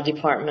time in my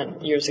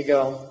department years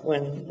ago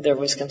when there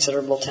was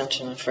considerable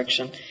tension and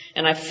friction,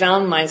 and I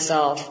found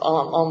myself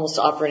almost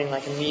operating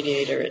like a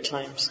mediator at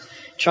times,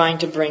 trying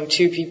to bring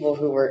two people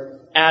who were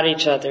at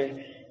each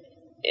other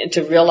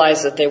to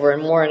realize that they were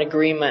more in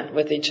agreement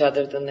with each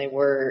other than they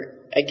were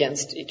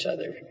against each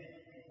other.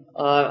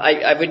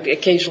 I would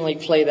occasionally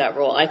play that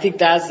role. I think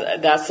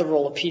that's the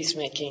role of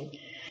peacemaking.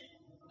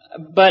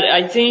 But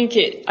I think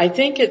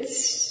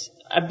it's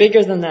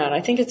bigger than that.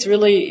 I think it's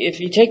really, if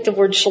you take the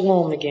word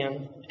shalom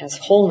again as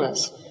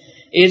wholeness,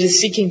 it is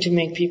seeking to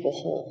make people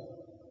whole.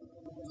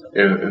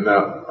 In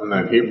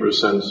that Hebrew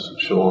sense,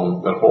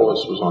 shalom, that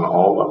wholeness was on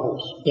all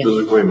levels. Yeah.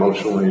 Physically,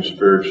 emotionally,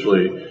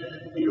 spiritually,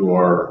 you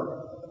are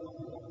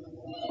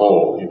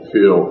whole. You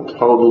feel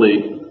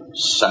totally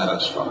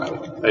satisfied.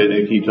 I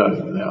think he talked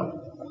about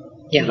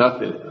yeah.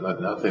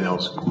 Nothing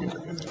else can give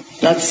you.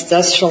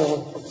 That's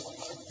shalom.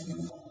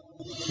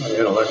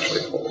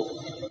 Intellectually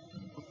whole.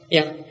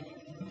 Yeah.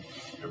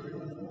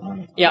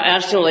 Yeah,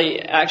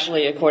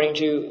 actually, according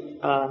to,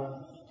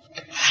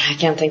 I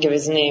can't think of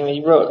his name,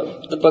 he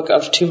wrote the book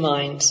of Two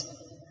Minds.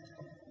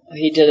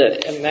 He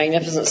did a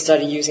magnificent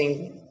study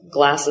using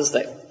glasses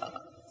that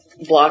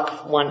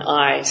block one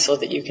eye so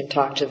that you can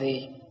talk to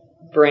the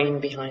brain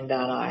behind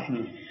that eye.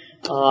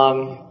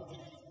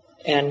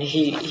 And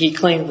he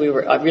claimed we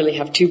really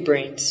have two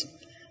brains.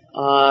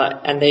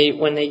 And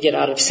when they get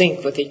out of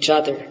sync with each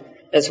other,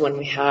 that's when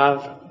we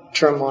have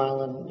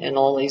turmoil and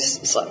all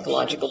these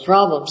psychological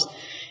problems.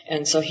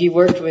 And so he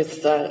worked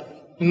with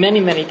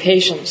many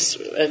patients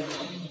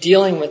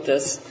dealing with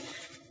this,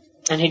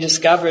 and he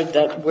discovered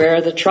that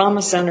where the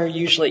trauma center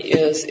usually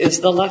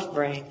is the left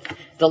brain,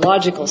 the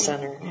logical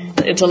center,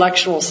 the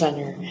intellectual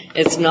center.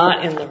 It's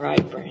not in the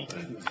right brain.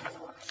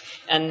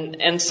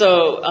 And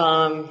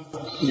so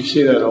you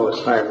see that all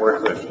the time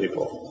working with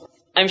people.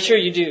 I'm sure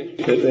you do.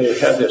 They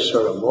have this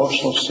sort of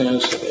emotional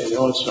sense that they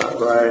know it's not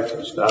right,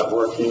 it's not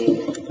working,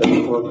 it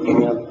doesn't work for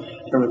them,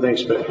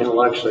 everything's but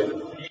intellectually.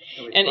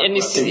 And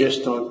you see, they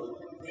just don't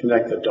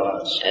connect the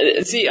dots.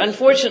 See,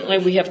 unfortunately,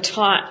 we have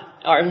taught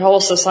our whole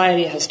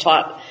society has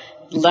taught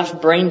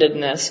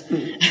left-brainedness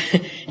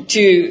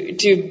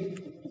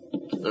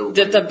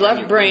that the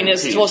left brain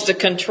is supposed to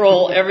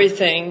control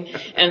everything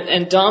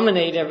and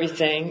dominate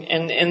everything,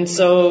 and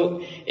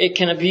so it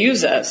can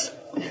abuse us,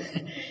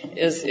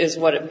 is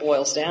what it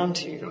boils down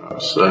to.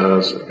 There's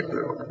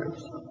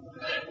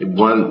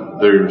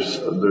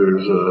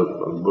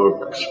a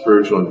book,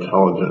 Spiritual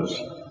Intelligence,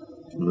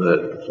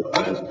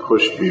 that has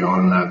pushed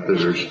beyond that.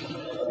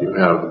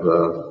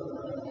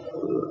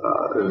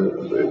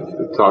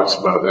 It talks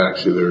about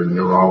actually there are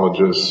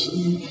neurologists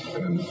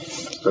and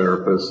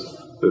therapists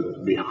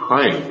that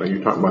behind, like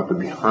you're talking about the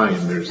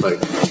behind, there's they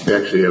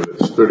actually have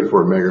this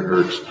 34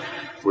 megahertz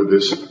where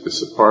this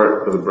is a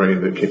part of the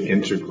brain that can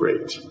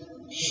integrate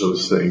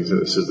those things.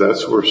 And it says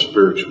that's where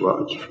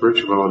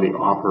spirituality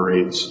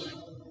operates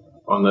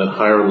on that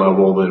higher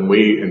level than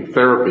we, in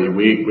therapy,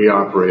 we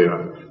operate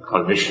on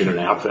cognition and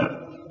affect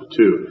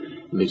too.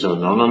 And they say,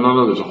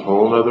 no, there's a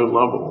whole other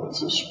level.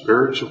 It's a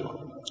spiritual.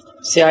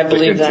 See, I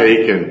believe that.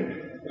 They can take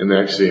and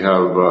actually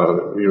have,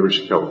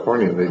 University of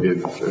California, they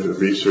did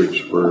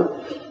research where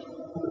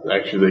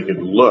actually they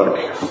could look,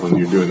 when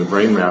you're doing the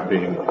brain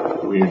mapping,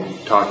 when you're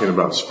talking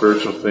about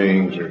spiritual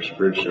things or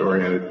spiritually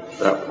oriented,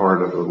 that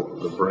part of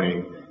the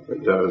brain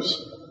that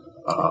does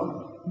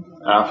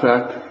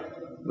affect,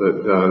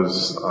 that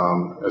does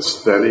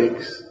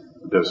aesthetics,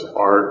 does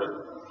art.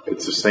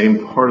 It's the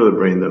same part of the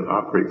brain that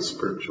operates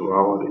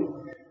spirituality.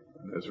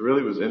 It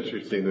really was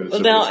interesting that it's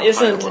now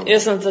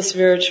isn't the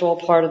spiritual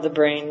part of the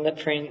brain the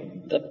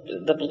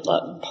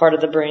part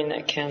of the brain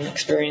that can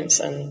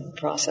experience and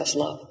process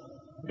love?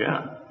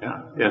 Yeah,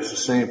 it's the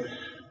same.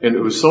 And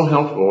it was so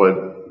helpful.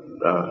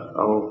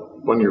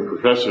 One of your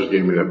professors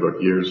gave me that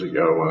book years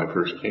ago when I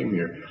first came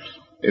here.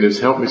 And it's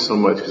helped me so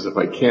much because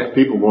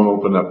people won't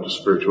open up to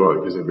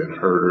spirituality because they've been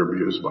hurt or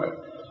abused by it.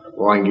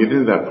 Well, I can get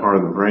into that part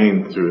of the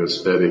brain through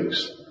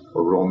aesthetics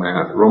or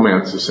romance.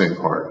 Romance is the same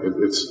part.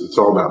 It's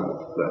all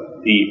about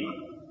that deep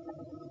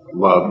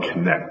love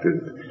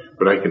connected.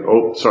 But I can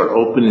start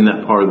opening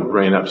that part of the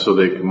brain up so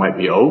they might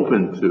be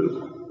open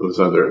to those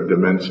other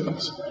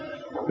dimensions.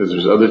 Because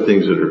there's other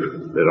things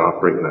that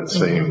operate in that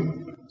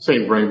same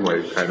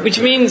brainwave kind of.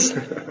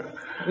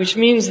 Which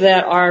means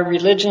that our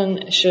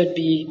religion should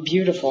be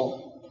beautiful.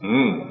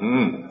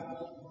 Mm-hmm.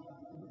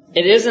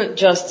 It isn't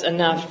just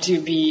enough to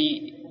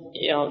be,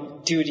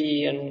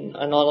 duty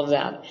and all of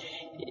that.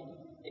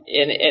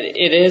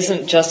 It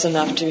isn't just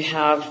enough to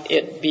have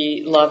it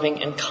be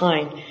loving and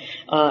kind.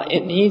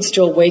 It needs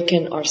to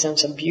awaken our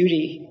sense of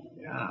beauty.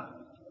 Yeah.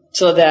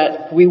 So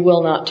that we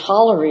will not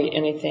tolerate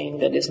anything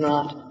that is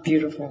not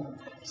beautiful.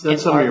 So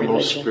that's some of your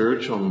most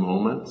spiritual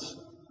moments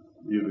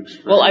you've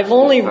experienced? Well, I've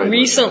only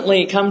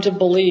recently come to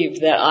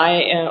believe that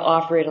I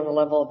operate on the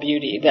level of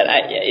beauty, that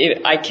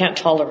I can't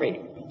tolerate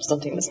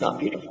something that's not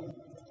beautiful.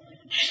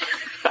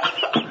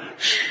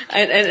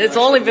 and it's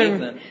only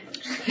been...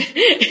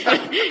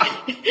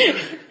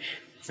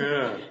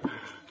 Yeah.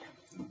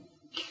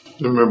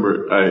 I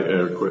remember,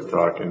 I quit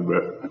talking,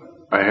 but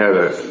I had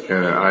a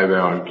kind of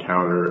eye-thou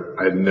encounter.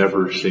 I'd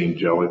never seen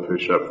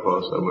jellyfish up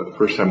close.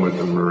 First time I went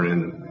to the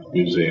Marin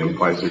Museum,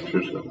 Pfizer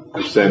Church.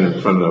 I stand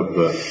in front of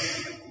the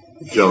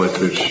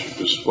jellyfish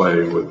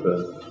display with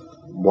the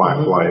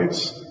black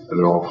lights, and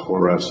they're all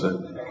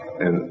fluorescent,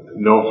 and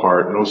no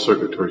heart, no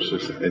circulatory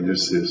system, and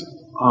this is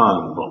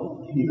unbelievable.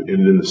 And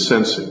in the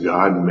sense that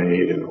God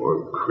made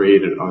or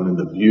created, and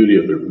the beauty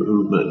of their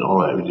movement and all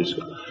that,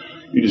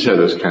 you just had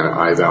this kind of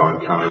eye-thou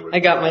encounter. I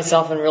got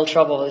myself in real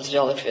trouble with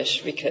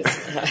jellyfish because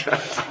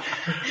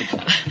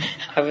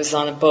I was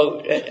on a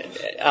boat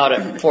out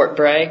at Fort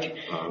Bragg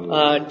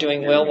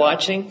doing whale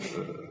watching,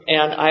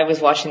 and I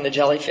was watching the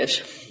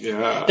jellyfish.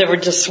 Yeah. There were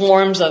just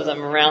swarms of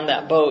them around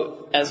that boat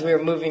as we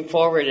were moving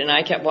forward, and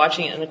I kept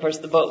watching it, and of course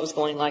the boat was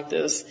going like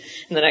this,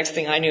 and the next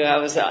thing I knew I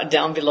was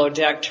down below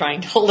deck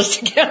trying to hold it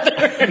together.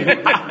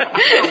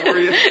 Were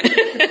you?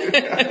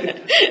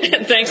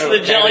 And thanks to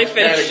the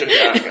jellyfish.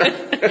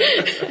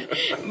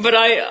 But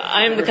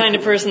I'm the kind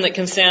of person that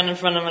can stand in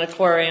front of an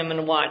aquarium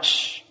and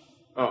watch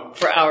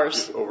for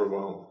hours.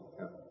 Overwhelmed.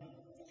 Yeah.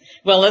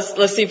 Well,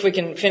 let's see if we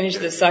can finish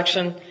this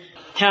section.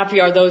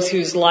 Happy are those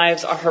whose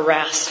lives are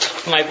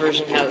harassed. My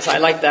version has. I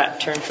like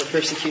that term for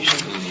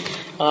persecution.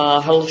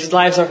 Whose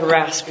lives are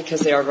harassed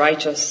because they are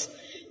righteous,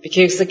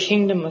 because the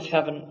kingdom of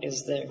heaven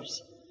is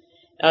theirs.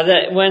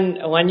 That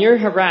when you're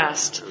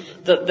harassed,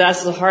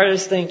 that's the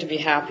hardest thing to be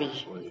happy.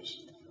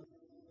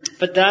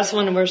 But that's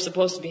when we're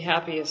supposed to be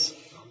happiest.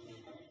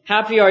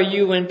 Happy are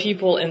you when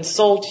people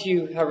insult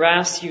you,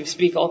 harass you,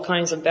 speak all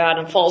kinds of bad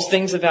and false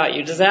things about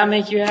you. Does that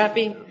make you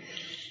happy? It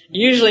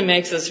usually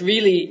makes us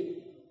really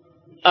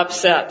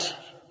upset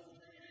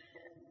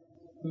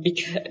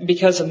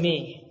because of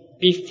me.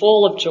 Be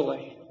full of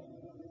joy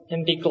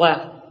and be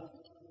glad.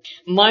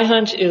 My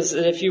hunch is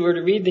that if you were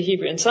to read the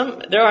Hebrew, and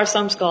there are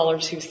some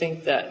scholars who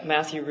think that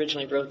Matthew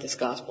originally wrote this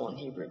gospel in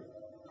Hebrew,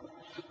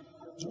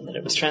 and that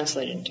it was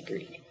translated into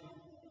Greek.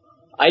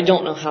 I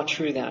don't know how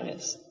true that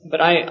is. But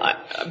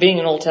I being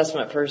an Old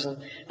Testament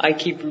person, I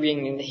keep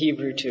reading the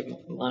Hebrew to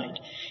mind.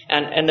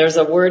 And there's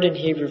a word in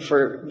Hebrew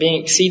for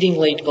being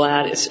exceedingly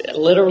glad. It's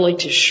literally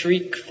to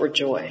shriek for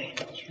joy.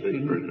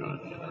 Shriek for joy.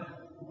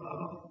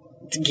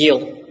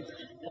 Gil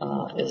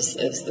is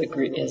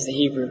the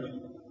Hebrew.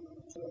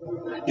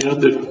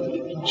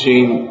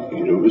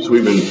 Gene, as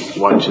we've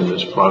been watching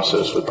this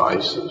process with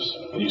ISIS,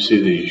 and you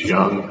see these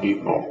young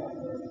people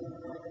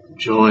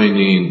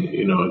joining,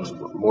 it's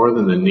more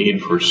than the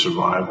need for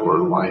survival or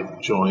life,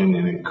 joining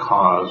in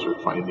cause or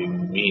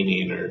finding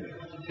meaning,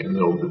 and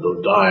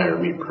they'll die or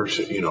be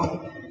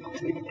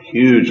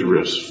huge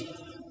risk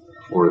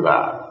for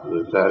that.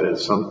 That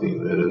is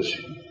something that is,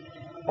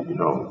 I don't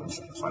know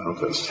if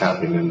that's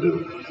tapping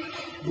into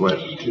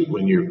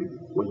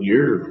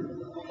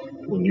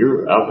when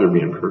you're out there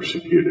being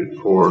persecuted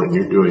for, and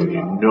you're doing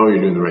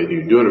the right thing,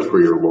 you're doing it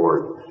for your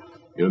Lord.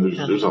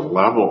 There's a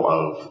level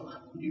of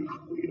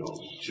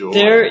joy.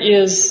 There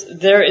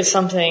is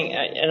something,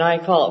 and I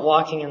call it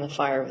walking in the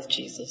fire with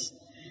Jesus.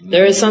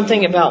 There is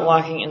something about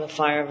walking in the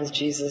fire with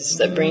Jesus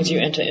that brings you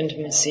into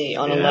intimacy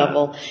on a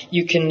level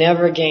you can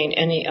never gain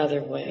any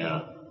other way.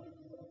 Yeah.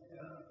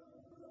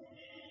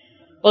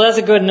 Well, that's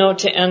a good note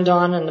to end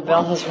on, and the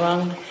bell has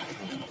rung.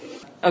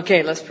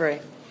 Okay, let's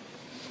pray.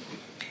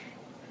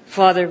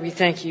 Father, we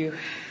thank you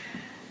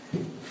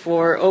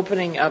for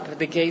opening up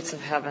the gates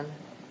of heaven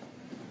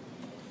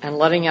and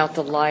letting out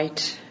the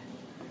light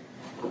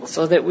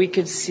so that we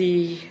could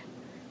see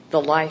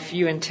the life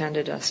you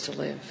intended us to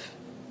live.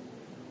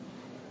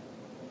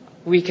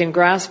 We can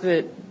grasp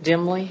it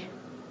dimly.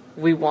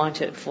 We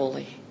want it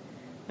fully.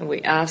 And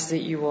we ask that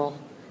you will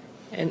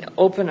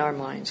open our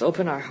minds,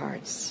 open our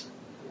hearts,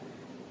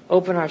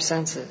 open our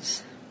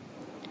senses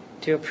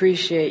to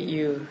appreciate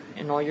you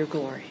in all your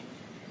glory.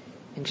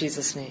 In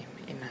Jesus' name,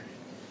 amen.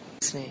 In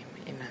Jesus' name,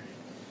 amen.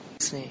 In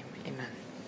Jesus' name, amen.